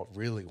 "Now I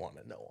really want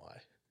to know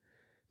why."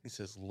 He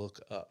says,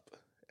 "Look up."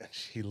 And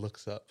she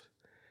looks up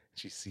and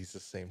she sees the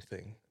same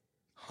thing.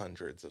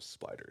 Hundreds of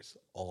spiders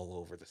all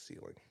over the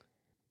ceiling.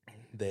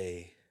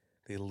 They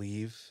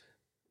leave,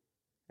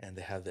 and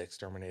they have the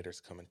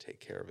exterminators come and take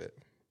care of it.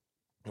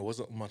 It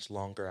wasn't much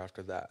longer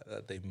after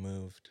that they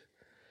moved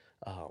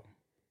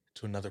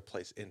to another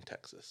place in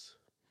Texas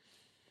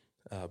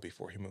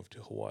before he moved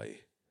to Hawaii.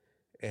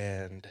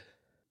 And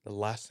the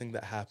last thing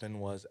that happened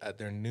was at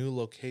their new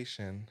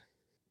location,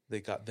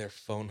 they got their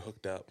phone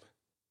hooked up.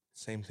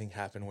 Same thing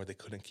happened where they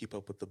couldn't keep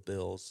up with the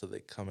bills, so they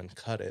come and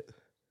cut it.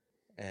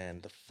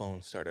 And the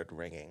phone started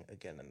ringing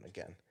again and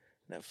again.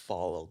 And it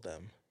followed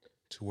them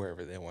to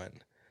wherever they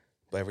went.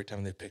 But every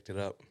time they picked it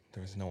up,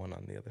 there was no one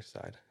on the other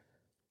side.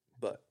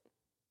 But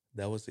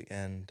that was the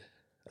end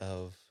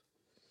of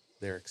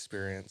their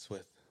experience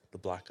with the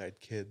black-eyed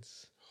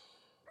kids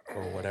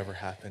or whatever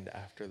happened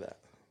after that.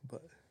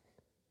 But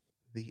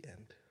the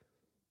end.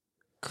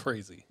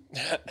 Crazy.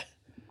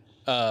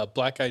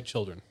 Black-eyed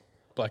children.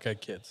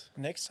 Black-eyed kids.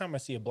 Next time I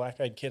see a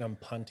black-eyed kid, I'm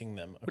punting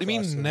them. What do you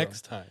mean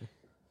next time?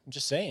 I'm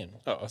just saying.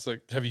 Oh, I was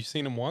like, have you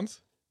seen them once?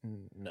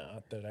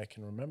 Not that I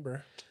can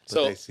remember.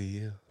 But they see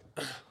you.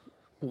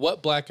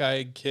 What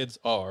black-eyed kids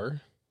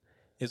are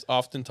is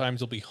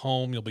oftentimes you'll be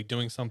home, you'll be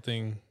doing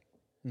something.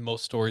 In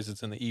most stories,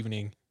 it's in the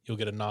evening. You'll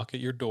get a knock at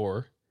your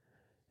door,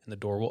 and the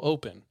door will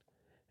open.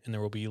 And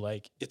there will be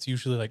it's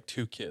usually like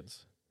two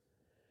kids.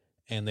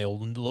 And they'll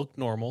look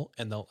normal,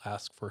 and they'll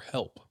ask for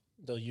help.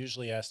 They'll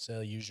usually ask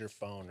to use your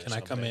phone or Can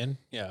something. I come in?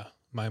 Yeah.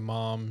 My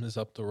mom is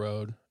up the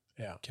road.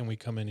 Yeah. Can we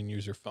come in and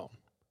use your phone?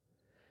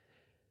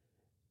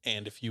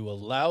 And if you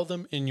allow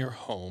them in your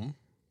home,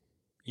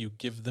 you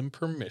give them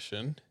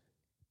permission,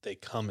 they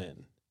come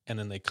in, and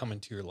then they come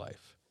into your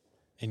life.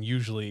 And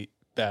usually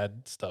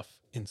bad stuff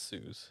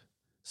ensues.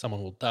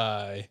 Someone will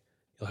die.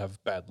 You'll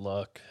have bad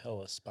luck.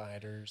 Hella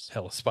spiders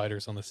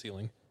on the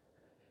ceiling.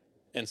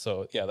 And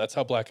so, yeah, that's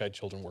how black-eyed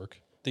children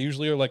work. They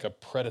usually are like a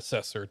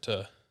predecessor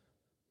to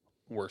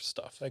worse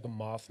stuff. It's like a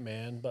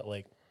Mothman, but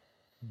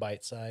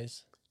bite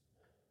size.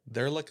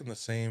 They're in the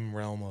same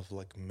realm of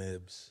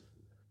MIBs.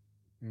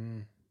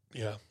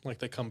 Yeah, like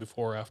they come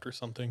before or after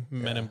something.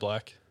 Men in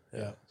Black. Yeah.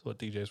 That's what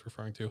DJ is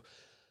referring to.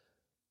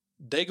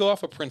 They go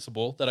off a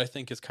principle that I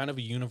think is kind of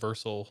a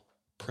universal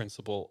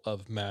principle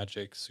of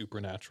magic,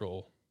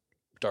 supernatural,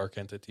 dark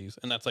entities,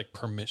 and that's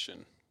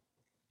permission.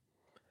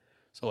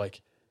 So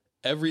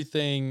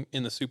everything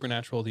in the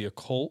supernatural, the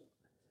occult,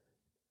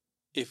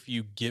 if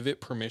you give it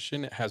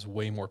permission, it has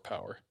way more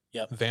power.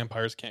 Yep.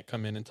 Vampires can't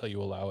come in until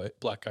you allow it.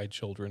 Black-eyed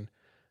children.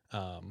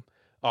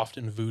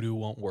 Often voodoo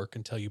won't work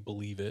until you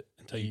believe it.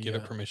 Until you give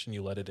it permission,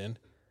 you let it in.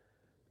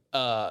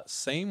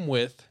 Same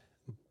with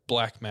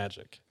black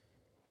magic.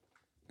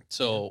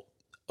 So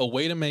a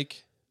way to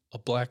make a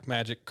black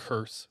magic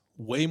curse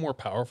way more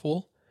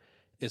powerful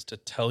is to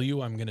tell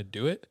you I'm going to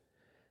do it.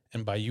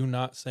 And by you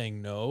not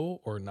saying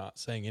no or not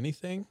saying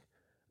anything,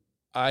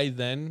 I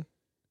then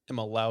am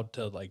allowed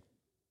to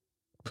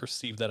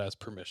perceive that as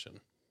permission.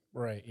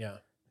 Right, yeah.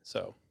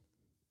 So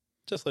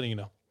just letting you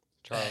know.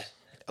 Charles.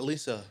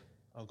 Elisa.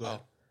 Oh, go ahead.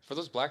 For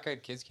those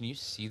black-eyed kids, can you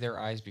see their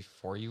eyes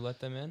before you let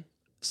them in?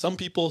 Some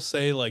people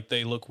say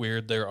they look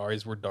weird, their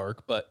eyes were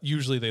dark, but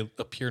usually they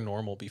appear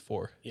normal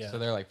before. Yeah. So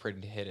they're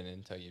pretty hidden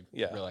until you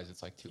realize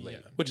it's too late.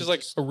 Yeah. Which is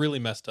a really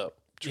messed up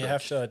trick. You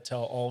have to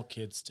tell all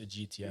kids to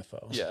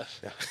GTFO. Yeah.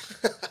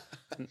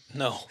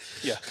 No.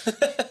 Yeah.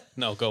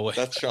 No, go away.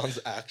 That's Sean's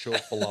actual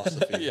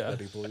philosophy that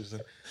he believes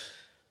in.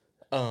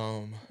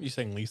 You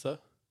saying Lisa?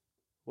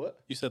 What?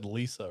 You said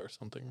Lisa or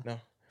something. No.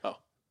 Oh.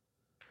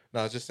 No,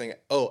 I was just saying,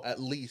 at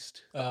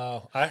least.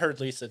 I heard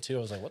Lisa too.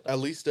 I was like, what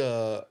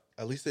the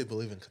At least they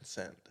believe in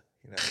consent.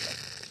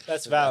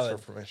 That's valid.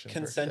 For permission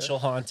Consensual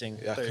haunting.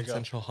 Yeah,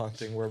 consensual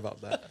haunting. We're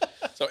about that.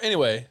 So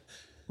anyway,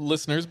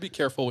 listeners, be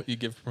careful what you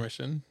give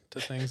permission to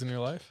things in your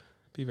life.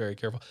 Be very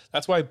careful.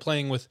 That's why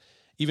playing with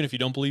even if you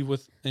don't believe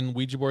in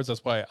Ouija boards,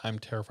 that's why I'm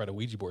terrified of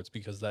Ouija boards,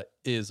 because that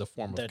is a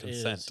form of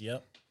consent.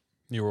 Yep.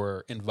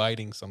 You're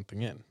inviting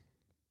something in.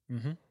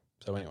 Mm-hmm.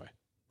 So anyway,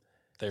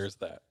 there's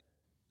that.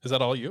 Is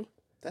that all you?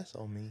 That's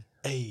all me.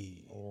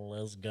 Hey.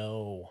 Let's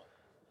go.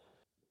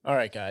 All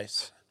right,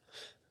 guys.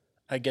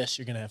 I guess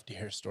you're going to have to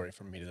hear a story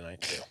from me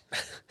tonight, too.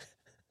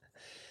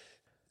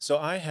 So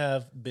I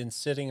have been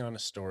sitting on a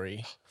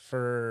story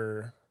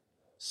for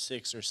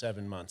 6 or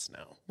 7 months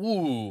now.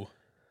 Ooh.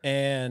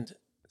 And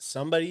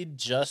somebody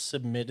just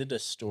submitted a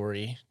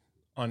story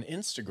on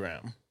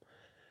Instagram.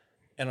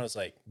 And I was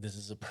like, this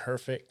is a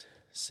perfect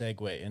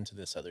segue into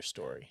this other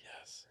story.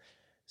 Yes.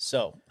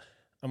 So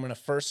I'm going to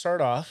first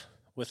start off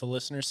with a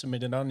listener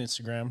submitted on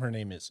Instagram. Her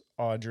name is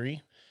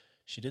Audrey.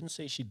 She didn't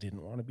say she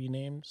didn't want to be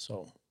named,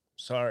 so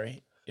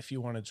sorry if you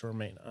wanted to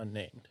remain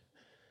unnamed.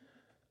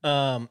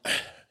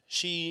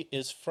 She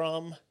is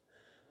from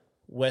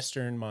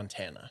Western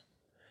Montana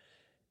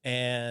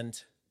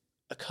and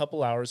a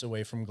couple hours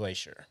away from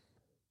Glacier.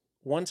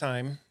 One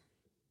time,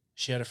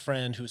 she had a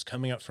friend who was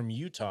coming up from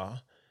Utah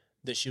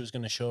that she was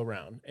going to show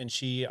around, and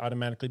she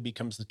automatically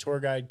becomes the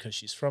tour guide because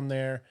she's from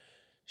there.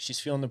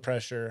 She's feeling the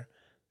pressure.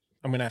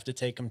 I'm going to have to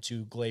take them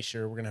to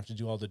Glacier. We're going to have to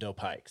do all the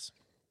dope hikes.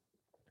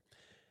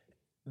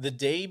 The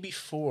day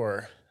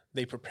before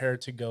they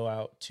prepared to go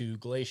out to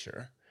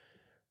Glacier,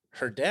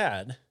 her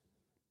dad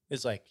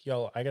is like,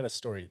 yo, I got a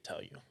story to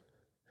tell you.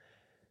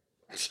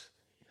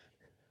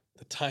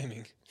 The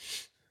timing.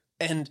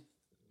 And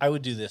I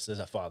would do this as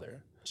a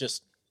father.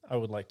 Just, I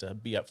would like to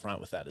be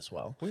upfront with that as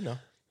well. We know.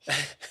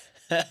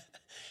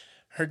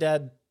 Her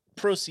dad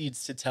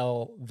proceeds to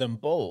tell them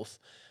both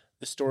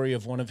the story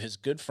of one of his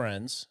good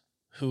friends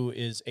who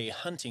is a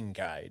hunting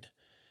guide.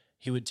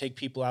 He would take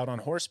people out on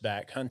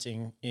horseback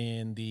hunting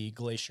in the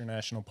Glacier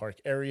National Park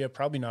area,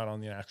 probably not on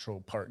the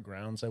actual park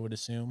grounds, I would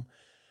assume,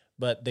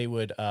 but they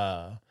would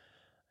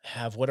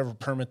have whatever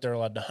permit they're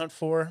allowed to hunt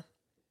for,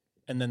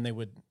 and then they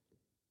would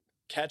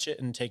catch it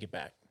and take it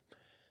back.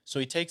 So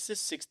he takes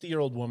this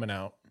 60-year-old woman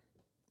out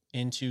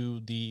into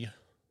the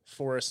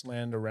forest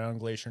land around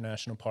Glacier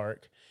National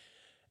Park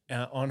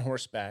on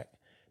horseback,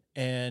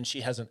 and she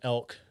has an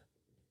elk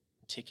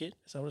ticket.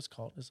 Is that what it's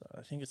called?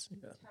 I think it's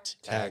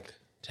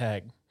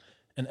tag.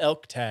 An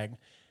elk tag,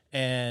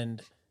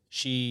 and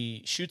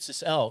she shoots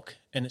this elk,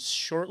 and it's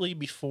shortly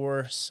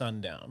before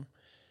sundown.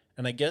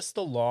 And I guess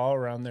the law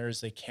around there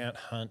is they can't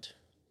hunt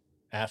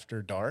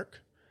after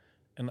dark,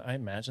 and I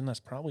imagine that's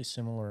probably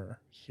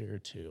similar here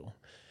too.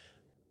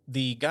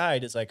 The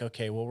guide is like,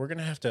 okay, well, we're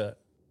gonna have to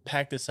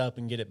pack this up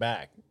and get it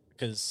back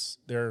because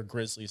there are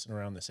grizzlies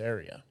around this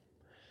area.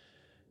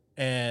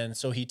 And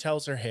so he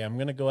tells her, hey, I'm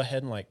gonna go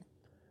ahead and like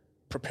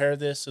prepare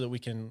this so that we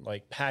can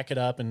like pack it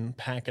up and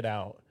pack it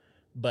out.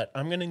 But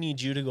I'm going to need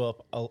you to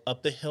go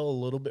up the hill a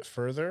little bit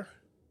further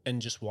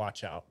and just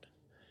watch out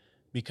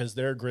because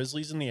there are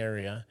grizzlies in the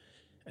area.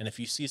 And if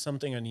you see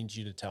something, I need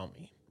you to tell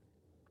me.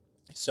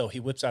 So he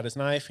whips out his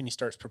knife and he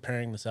starts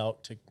preparing this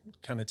elk to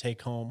kind of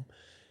take home.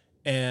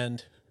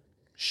 And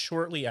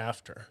shortly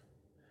after,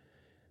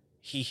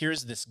 he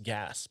hears this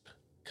gasp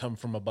come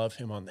from above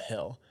him on the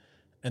hill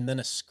and then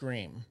a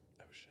scream.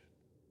 Oh, shit.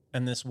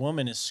 And this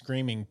woman is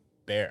screaming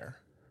bear.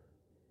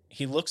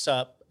 He looks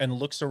up and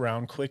looks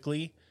around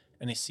quickly,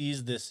 and he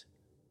sees this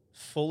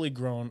fully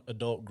grown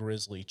adult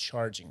grizzly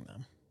charging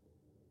them.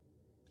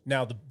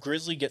 Now, the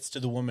grizzly gets to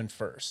the woman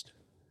first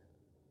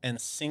and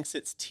sinks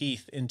its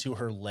teeth into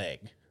her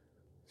leg.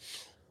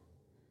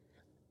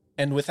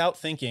 And without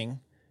thinking,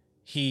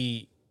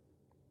 he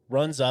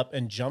runs up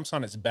and jumps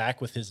on its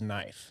back with his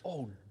knife.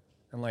 Oh,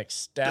 and like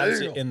stabs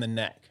it in the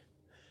neck.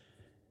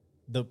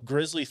 The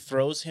grizzly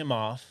throws him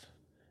off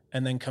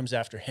and then comes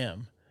after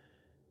him.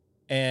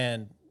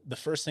 And the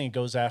first thing it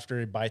goes after,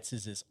 it bites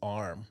is his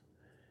arm.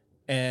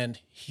 And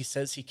he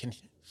says he can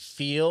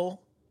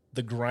feel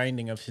the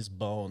grinding of his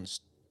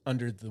bones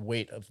under the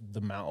weight of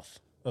the mouth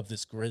of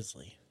this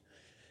grizzly.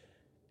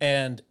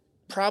 And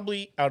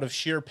probably out of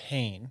sheer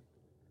pain,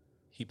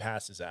 he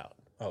passes out.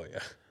 Oh,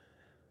 yeah.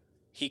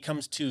 He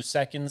comes to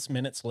seconds,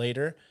 minutes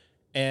later,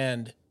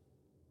 and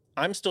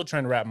I'm still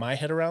trying to wrap my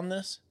head around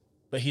this,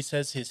 but he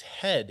says his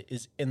head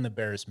is in the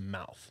bear's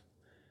mouth.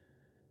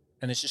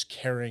 And it's just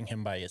carrying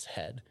him by his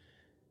head.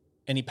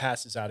 And he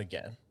passes out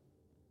again.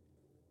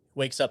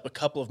 Wakes up a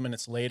couple of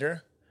minutes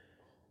later,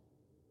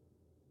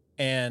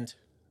 and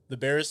the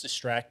bear is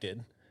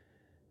distracted.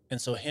 And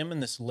so him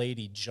and this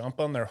lady jump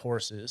on their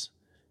horses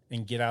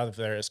and get out of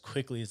there as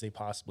quickly as they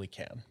possibly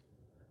can.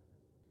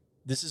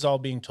 This is all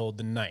being told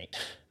the night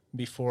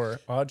before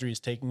Audrey's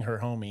taking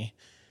her homie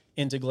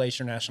into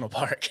Glacier National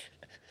Park.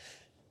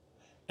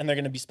 And they're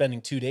going to be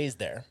spending 2 days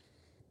there.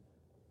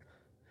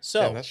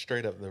 So Damn, that's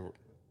straight up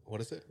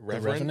what is it?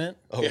 Reverend? The Revenant?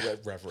 Oh, yeah.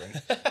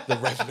 Reverend. The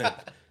Revenant.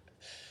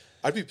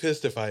 I'd be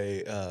pissed if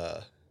I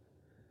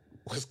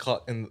was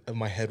caught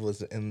my head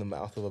was in the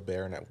mouth of a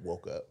bear and I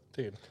woke up.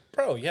 Dude.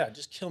 Bro, yeah,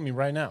 just kill me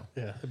right now.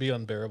 Yeah, it'd be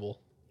unbearable.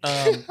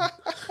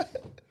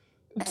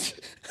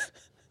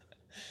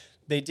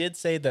 They did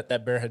say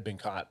that bear had been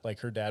caught.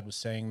 Like her dad was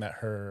saying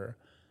that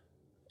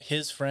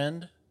his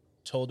friend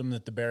told him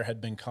that the bear had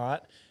been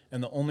caught,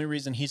 and the only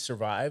reason he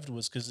survived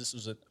was because this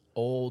was an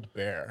old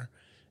bear,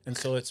 and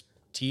so its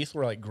teeth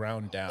were like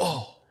ground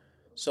down,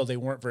 so they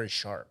weren't very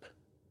sharp.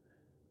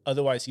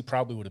 Otherwise, he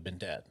probably would have been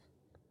dead.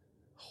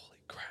 Holy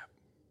crap.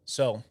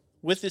 So,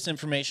 with this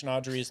information,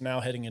 Audrey is now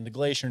heading into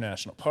Glacier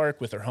National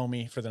Park with her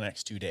homie for the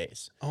next 2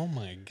 days. Oh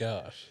my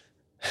gosh.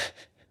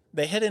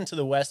 They head into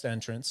the west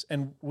entrance,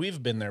 and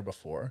we've been there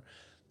before.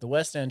 The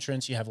west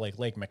entrance, you have like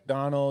Lake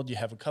McDonald. You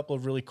have a couple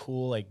of really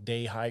cool like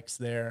day hikes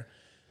there.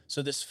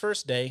 So this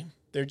first day,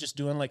 they're just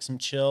doing like some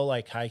chill,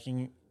 like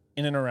hiking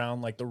in and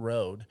around like the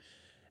road.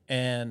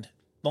 And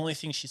the only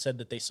thing she said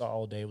that they saw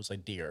all day was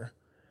like deer.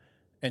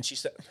 And she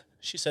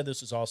said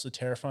this was also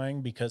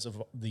terrifying because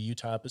of the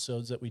Utah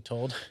episodes that we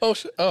told. Oh,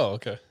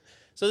 okay.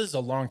 So this is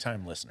a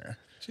long-time listener.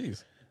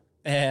 Jeez.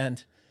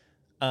 And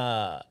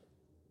that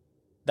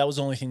was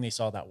the only thing they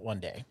saw that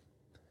one day.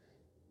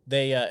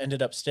 They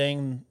ended up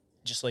staying,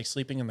 just like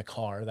sleeping in the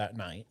car that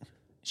night.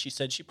 She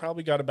said she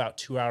probably got about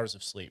 2 hours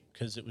of sleep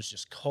because it was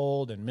just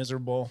cold and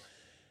miserable.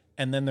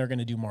 And then they're going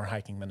to do more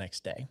hiking the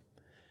next day.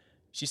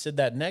 She said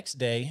that next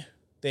day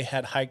they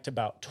had hiked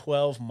about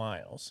 12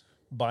 miles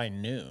by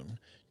noon,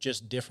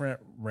 just different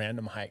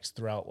random hikes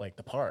throughout like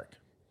the park.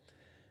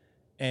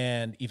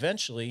 And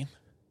eventually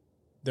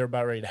they're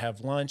about ready to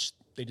have lunch.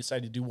 They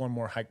decided to do one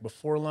more hike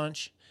before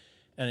lunch,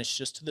 and it's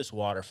just to this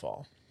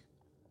waterfall.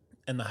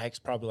 And the hike's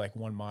probably like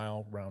 1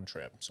 mile round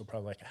trip, so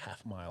probably like a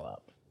half mile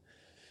up.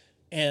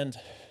 And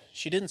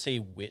she didn't say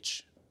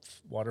which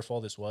waterfall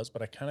this was,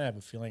 but I kind of have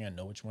a feeling I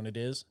know which one it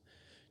is,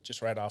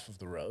 just right off of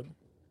the road.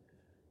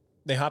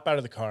 They hop out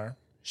of the car.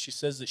 She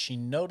says that she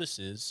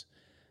notices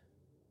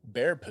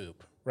bear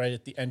poop right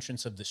at the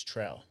entrance of this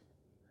trail.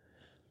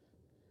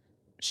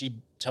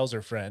 She tells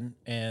her friend,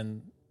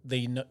 and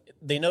they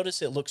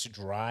notice it looks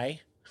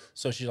dry,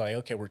 so she's like,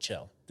 okay, we're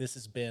chill. This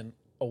has been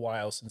a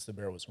while since the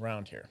bear was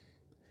around here.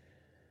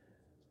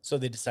 So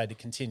they decide to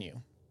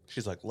continue.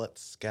 She's like,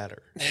 let's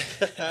scatter.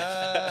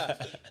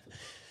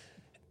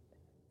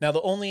 Now,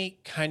 the only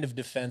kind of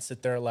defense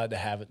that they're allowed to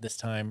have at this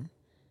time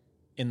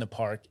in the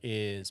park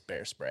is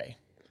bear spray.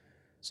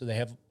 So they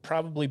have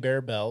probably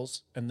bear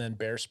bells and then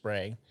bear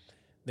spray.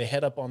 They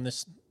head up on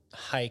this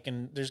hike,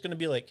 and there's going to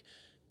be like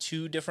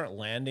 2 different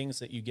landings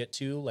that you get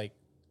to, like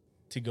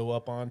to go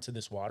up onto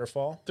this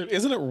waterfall. Dude,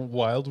 isn't it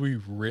wild we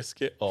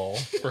risk it all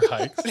for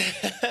hikes?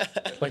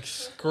 Like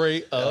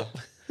straight up.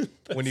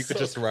 When you could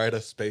just ride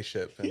a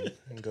spaceship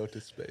and go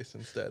to space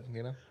instead,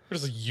 you know? Or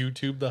just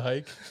YouTube the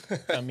hike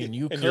I mean,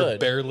 you in could. your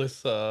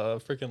bearless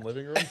freaking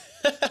living room.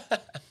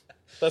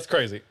 That's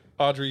crazy.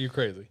 Audrey, you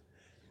crazy.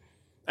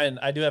 And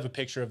I do have a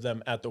picture of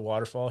them at the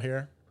waterfall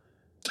here.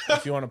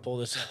 If you want to pull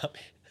this up.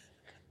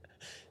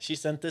 She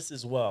sent this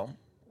as well.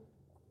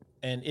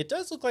 And it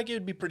does look like it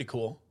would be pretty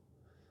cool.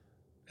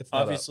 It's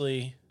not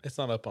obviously up. It's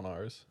not up on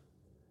ours.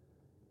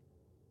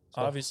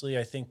 So, obviously,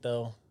 I think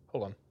though.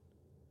 Hold on.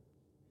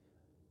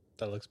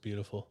 That looks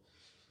beautiful.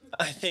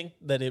 I think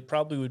that it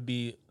probably would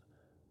be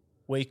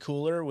way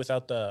cooler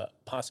without the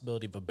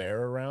possibility of a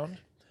bear around.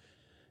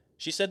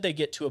 She said they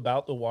get to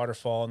about the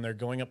waterfall and they're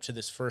going up to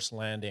this first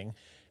landing,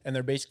 and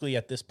they're basically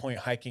at this point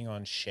hiking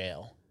on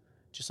shale,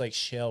 just like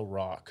shale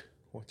rock.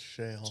 What's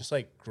shale? Just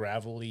like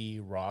gravelly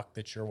rock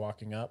that you're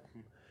walking up.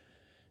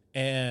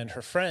 And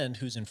her friend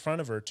who's in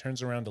front of her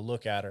turns around to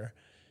look at her,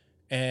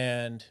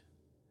 and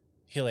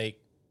he like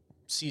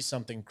sees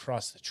something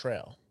cross the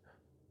trail.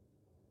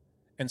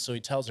 And so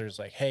he tells her, he's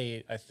like,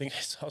 hey, I think I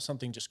saw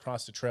something just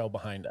cross the trail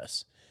behind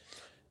us.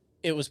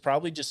 It was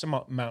probably just a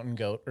mountain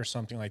goat or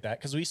something like that,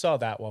 because we saw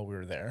that while we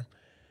were there.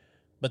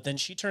 But then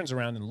she turns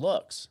around and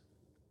looks,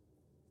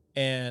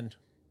 and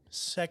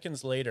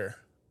seconds later,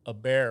 a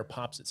bear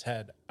pops its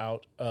head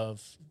out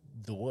of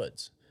the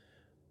woods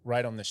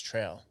right on this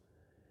trail.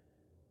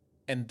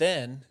 And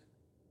then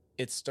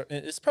it's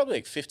probably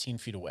like 15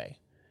 feet away.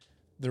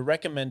 The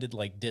recommended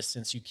like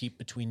distance you keep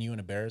between you and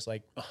a bear is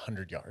like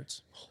 100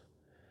 yards.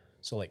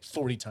 So like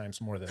 40 times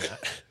more than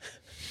that.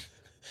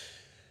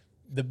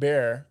 The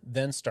bear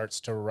then starts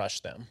to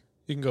rush them.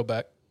 You can go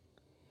back.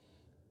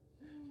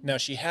 Now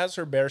she has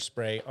her bear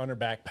spray on her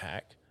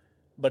backpack,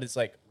 but it's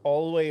like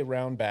all the way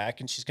around back,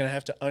 and she's going to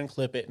have to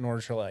unclip it in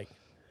order to like...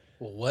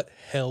 Well, what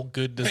hell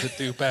good does it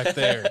do back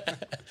there?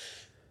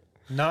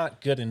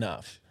 Not good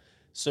enough.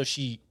 So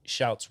she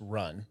shouts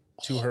run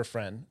to her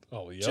friend.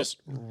 Oh, yep. Just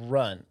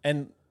run.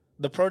 And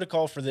the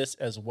protocol for this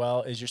as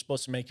well is you're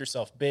supposed to make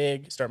yourself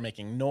big, start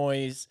making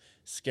noise,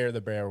 scare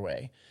the bear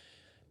away.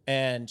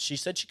 And she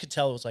said she could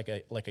tell it was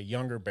like a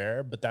younger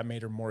bear, but that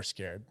made her more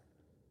scared.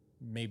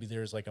 Maybe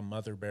there's like a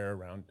mother bear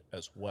around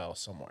as well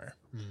somewhere.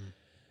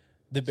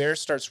 The bear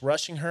starts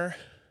rushing her.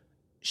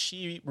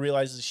 She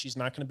realizes she's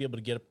not going to be able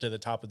to get up to the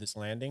top of this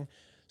landing.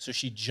 So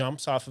she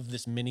jumps off of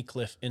this mini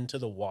cliff into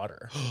the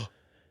water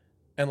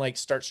and like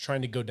starts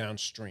trying to go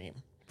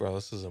downstream. Bro,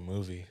 this is a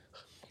movie.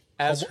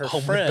 As her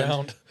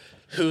friend,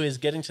 who is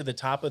getting to the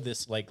top of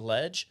this like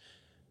ledge,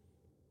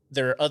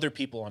 there are other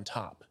people on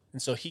top.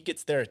 And so he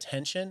gets their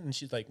attention, and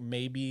she's like,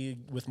 maybe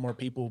with more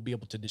people we'll be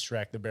able to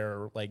distract the bear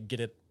or like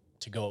get it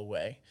to go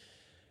away.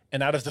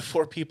 And out of the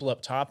 4 people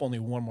up top, only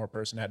one more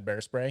person had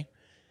bear spray.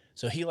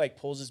 So he like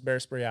pulls his bear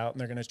spray out,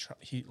 and they're gonna try.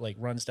 He like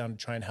runs down to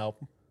try and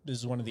help. This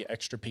is one of the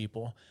extra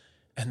people,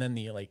 and then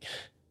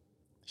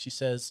she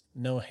says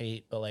no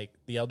hate, but like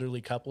the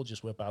elderly couple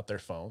just whip out their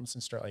phones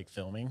and start like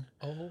filming.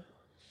 Oh.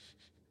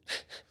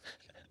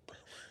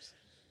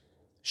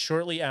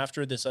 Shortly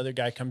after, this other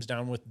guy comes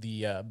down with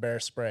the bear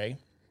spray.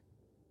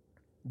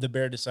 The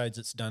bear decides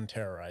it's done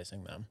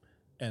terrorizing them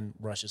and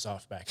rushes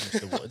off back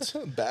into the woods.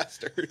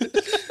 Bastard.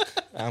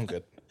 I'm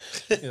good.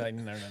 He's like,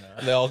 no.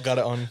 And they all got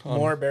it on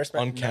More bear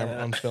spray? on camera,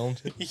 No. on film.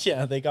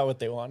 Yeah, they got what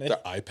they wanted. Their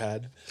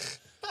iPad.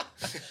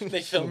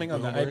 They filming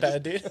on the Boomers.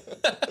 iPad, dude.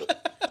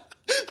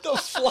 The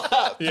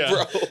flap,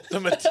 bro. The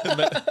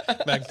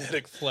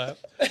magnetic flap.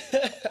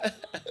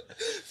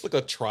 It's like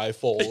a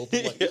trifold.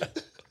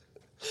 Like,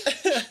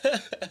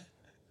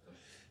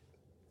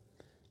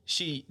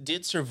 She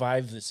did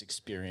survive this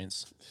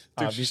experience,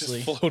 Dude, obviously.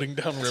 she's just floating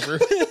down river.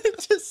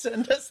 To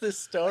send us this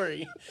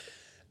story.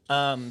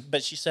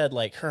 But she said,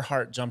 like, her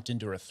heart jumped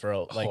into her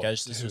throat, like,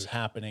 as this was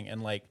happening.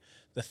 And, like,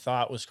 the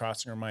thought was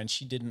crossing her mind.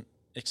 She didn't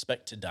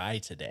expect to die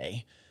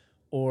today.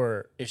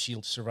 Or if she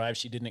survived,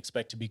 she didn't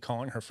expect to be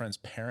calling her friend's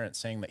parents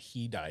saying that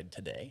he died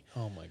today.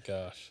 Oh, my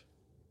gosh.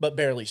 But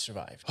barely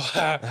survived.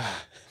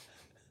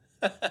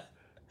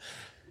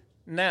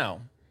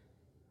 Now,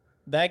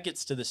 that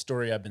gets to the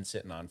story I've been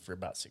sitting on for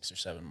about 6 or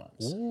 7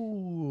 months.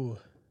 Ooh.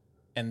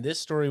 And this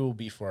story will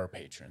be for our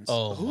patrons.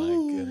 Oh,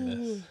 my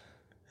goodness.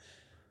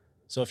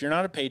 So if you're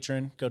not a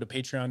patron, go to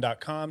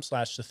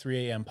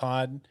patreon.com/the3am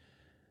pod.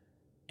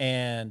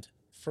 And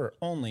for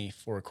only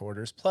 4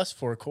 quarters, plus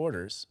 4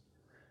 quarters,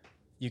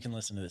 you can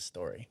listen to this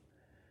story.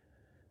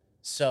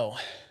 So,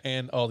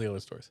 And all the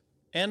other stories.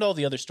 and all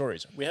the other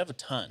stories. We have a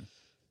ton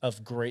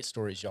of great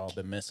stories y'all have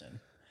been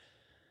missing.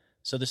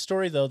 So the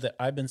story, though, that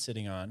I've been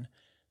sitting on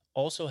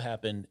also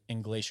happened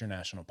in Glacier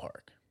National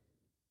Park.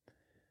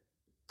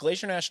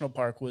 Glacier National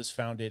Park was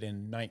founded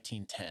in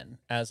 1910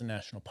 as a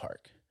national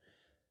park.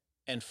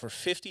 And for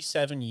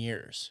 57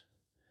 years,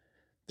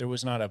 there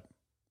was not a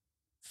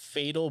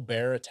fatal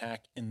bear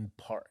attack in the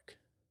park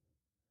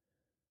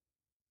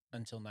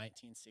until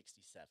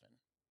 1967.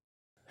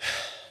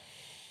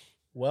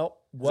 Well,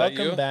 that you?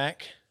 welcome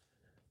back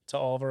to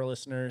all of our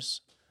listeners.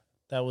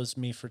 That was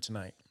me for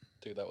tonight.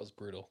 Dude, that was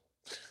brutal.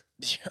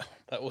 Yeah.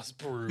 That was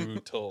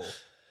brutal.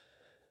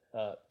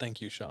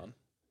 Thank you, Sean.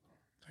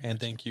 And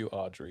thank you,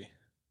 Audrey.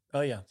 Oh,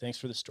 yeah. Thanks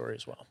for the story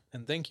as well.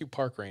 And thank you,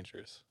 park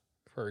rangers,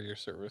 for your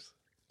service.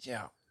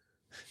 Yeah.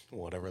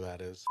 whatever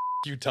that is.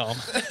 You, Tom.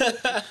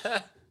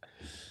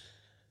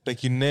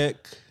 Thank you,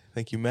 Nick.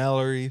 Thank you,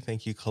 Mallory.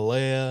 Thank you,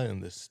 Kalea in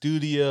the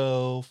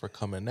studio for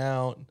coming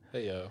out.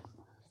 Hey, yo.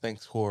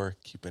 Thanks for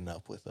keeping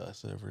up with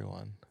us,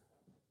 everyone.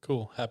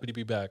 Cool. Happy to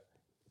be back.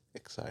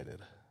 Excited.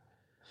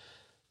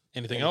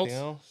 Anything Anything else?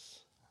 else?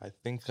 I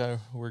think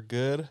we're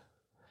good.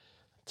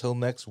 Till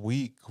next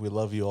week, we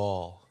love you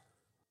all.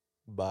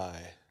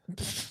 Bye.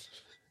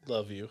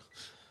 Love you.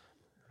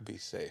 Be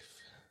safe.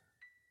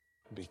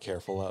 Be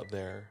careful out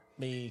there.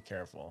 Be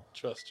careful.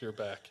 Trust your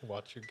back and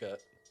watch your gut.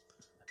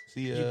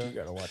 See ya. You do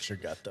gotta watch your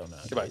gut, though, now.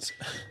 Goodbye.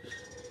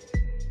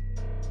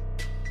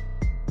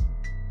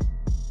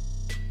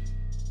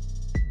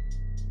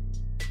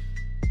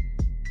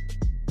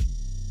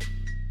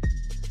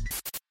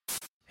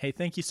 Hey,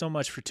 thank you so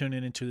much for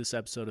tuning into this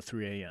episode of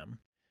 3 a.m.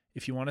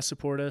 If you want to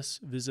support us,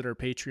 visit our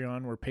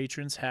Patreon, where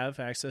patrons have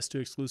access to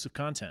exclusive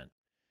content.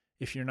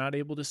 If you're not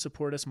able to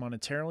support us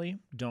monetarily,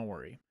 don't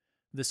worry.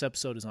 This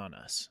episode is on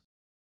us.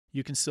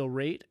 You can still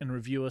rate and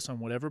review us on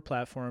whatever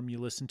platform you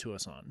listen to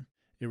us on.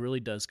 It really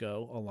does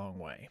go a long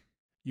way.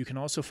 You can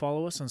also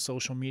follow us on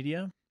social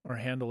media. Our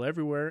handle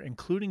everywhere,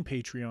 including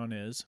Patreon,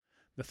 is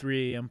the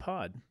 3 a.m.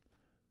 pod.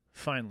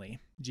 Finally,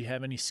 do you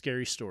have any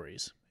scary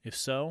stories? If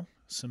so,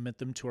 submit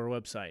them to our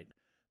website,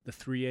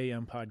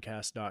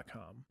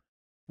 the3ampodcast.com.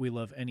 We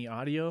love any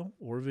audio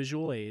or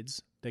visual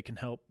aids that can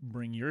help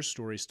bring your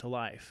stories to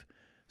life.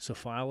 So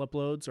file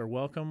uploads are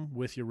welcome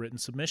with your written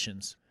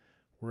submissions.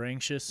 We're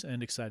anxious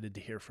and excited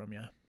to hear from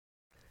you.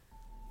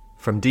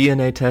 From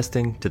DNA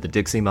testing to the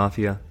Dixie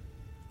Mafia,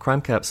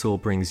 Crime Capsule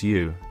brings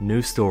you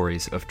new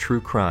stories of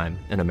true crime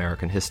in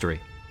American history.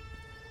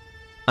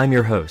 I'm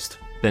your host,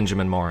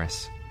 Benjamin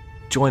Morris.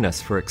 Join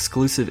us for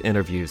exclusive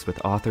interviews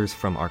with authors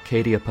from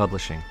Arcadia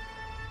Publishing,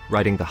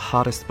 writing the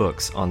hottest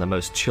books on the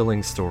most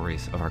chilling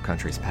stories of our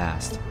country's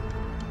past.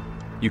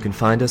 You can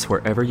find us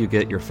wherever you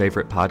get your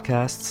favorite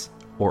podcasts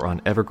or on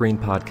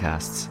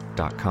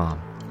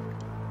evergreenpodcasts.com.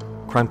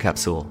 Crime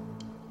Capsule.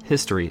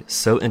 History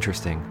so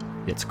interesting,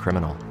 it's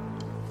criminal.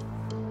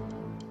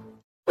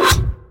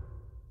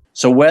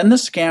 So when the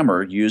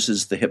scammer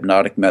uses the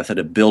hypnotic method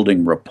of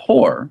building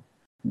rapport,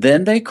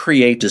 then they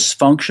create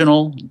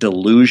dysfunctional,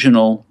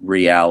 delusional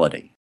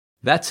reality.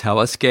 That's how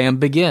a scam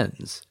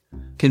begins,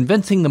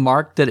 convincing the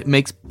mark that it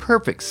makes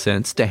perfect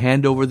sense to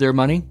hand over their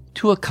money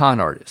to a con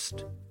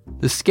artist.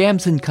 The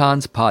Scams and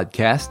Cons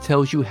podcast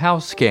tells you how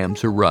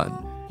scams are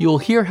run. You'll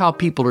hear how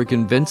people are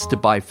convinced to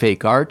buy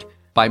fake art,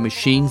 buy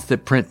machines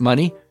that print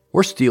money,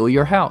 or steal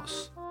your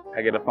house.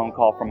 I get a phone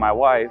call from my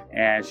wife,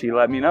 and she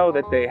let me know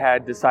that they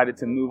had decided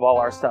to move all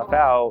our stuff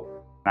out.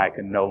 I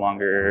could no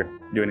longer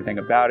do anything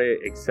about it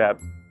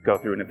except go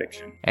through an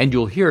eviction. And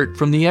you'll hear it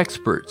from the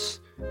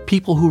experts,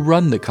 people who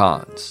run the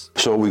cons.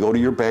 So we go to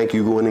your bank,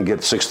 you go in and get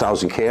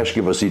 $6,000 cash,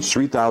 give us each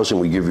 $3,000,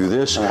 we give you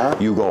this.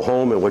 You go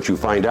home, and what you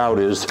find out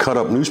is cut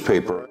up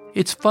newspaper.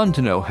 It's fun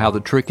to know how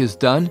the trick is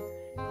done,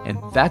 and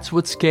that's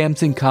what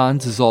Scams and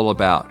Cons is all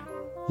about.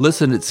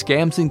 Listen at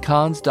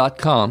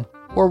scamsandcons.com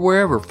or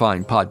wherever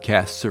fine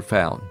podcasts are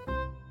found.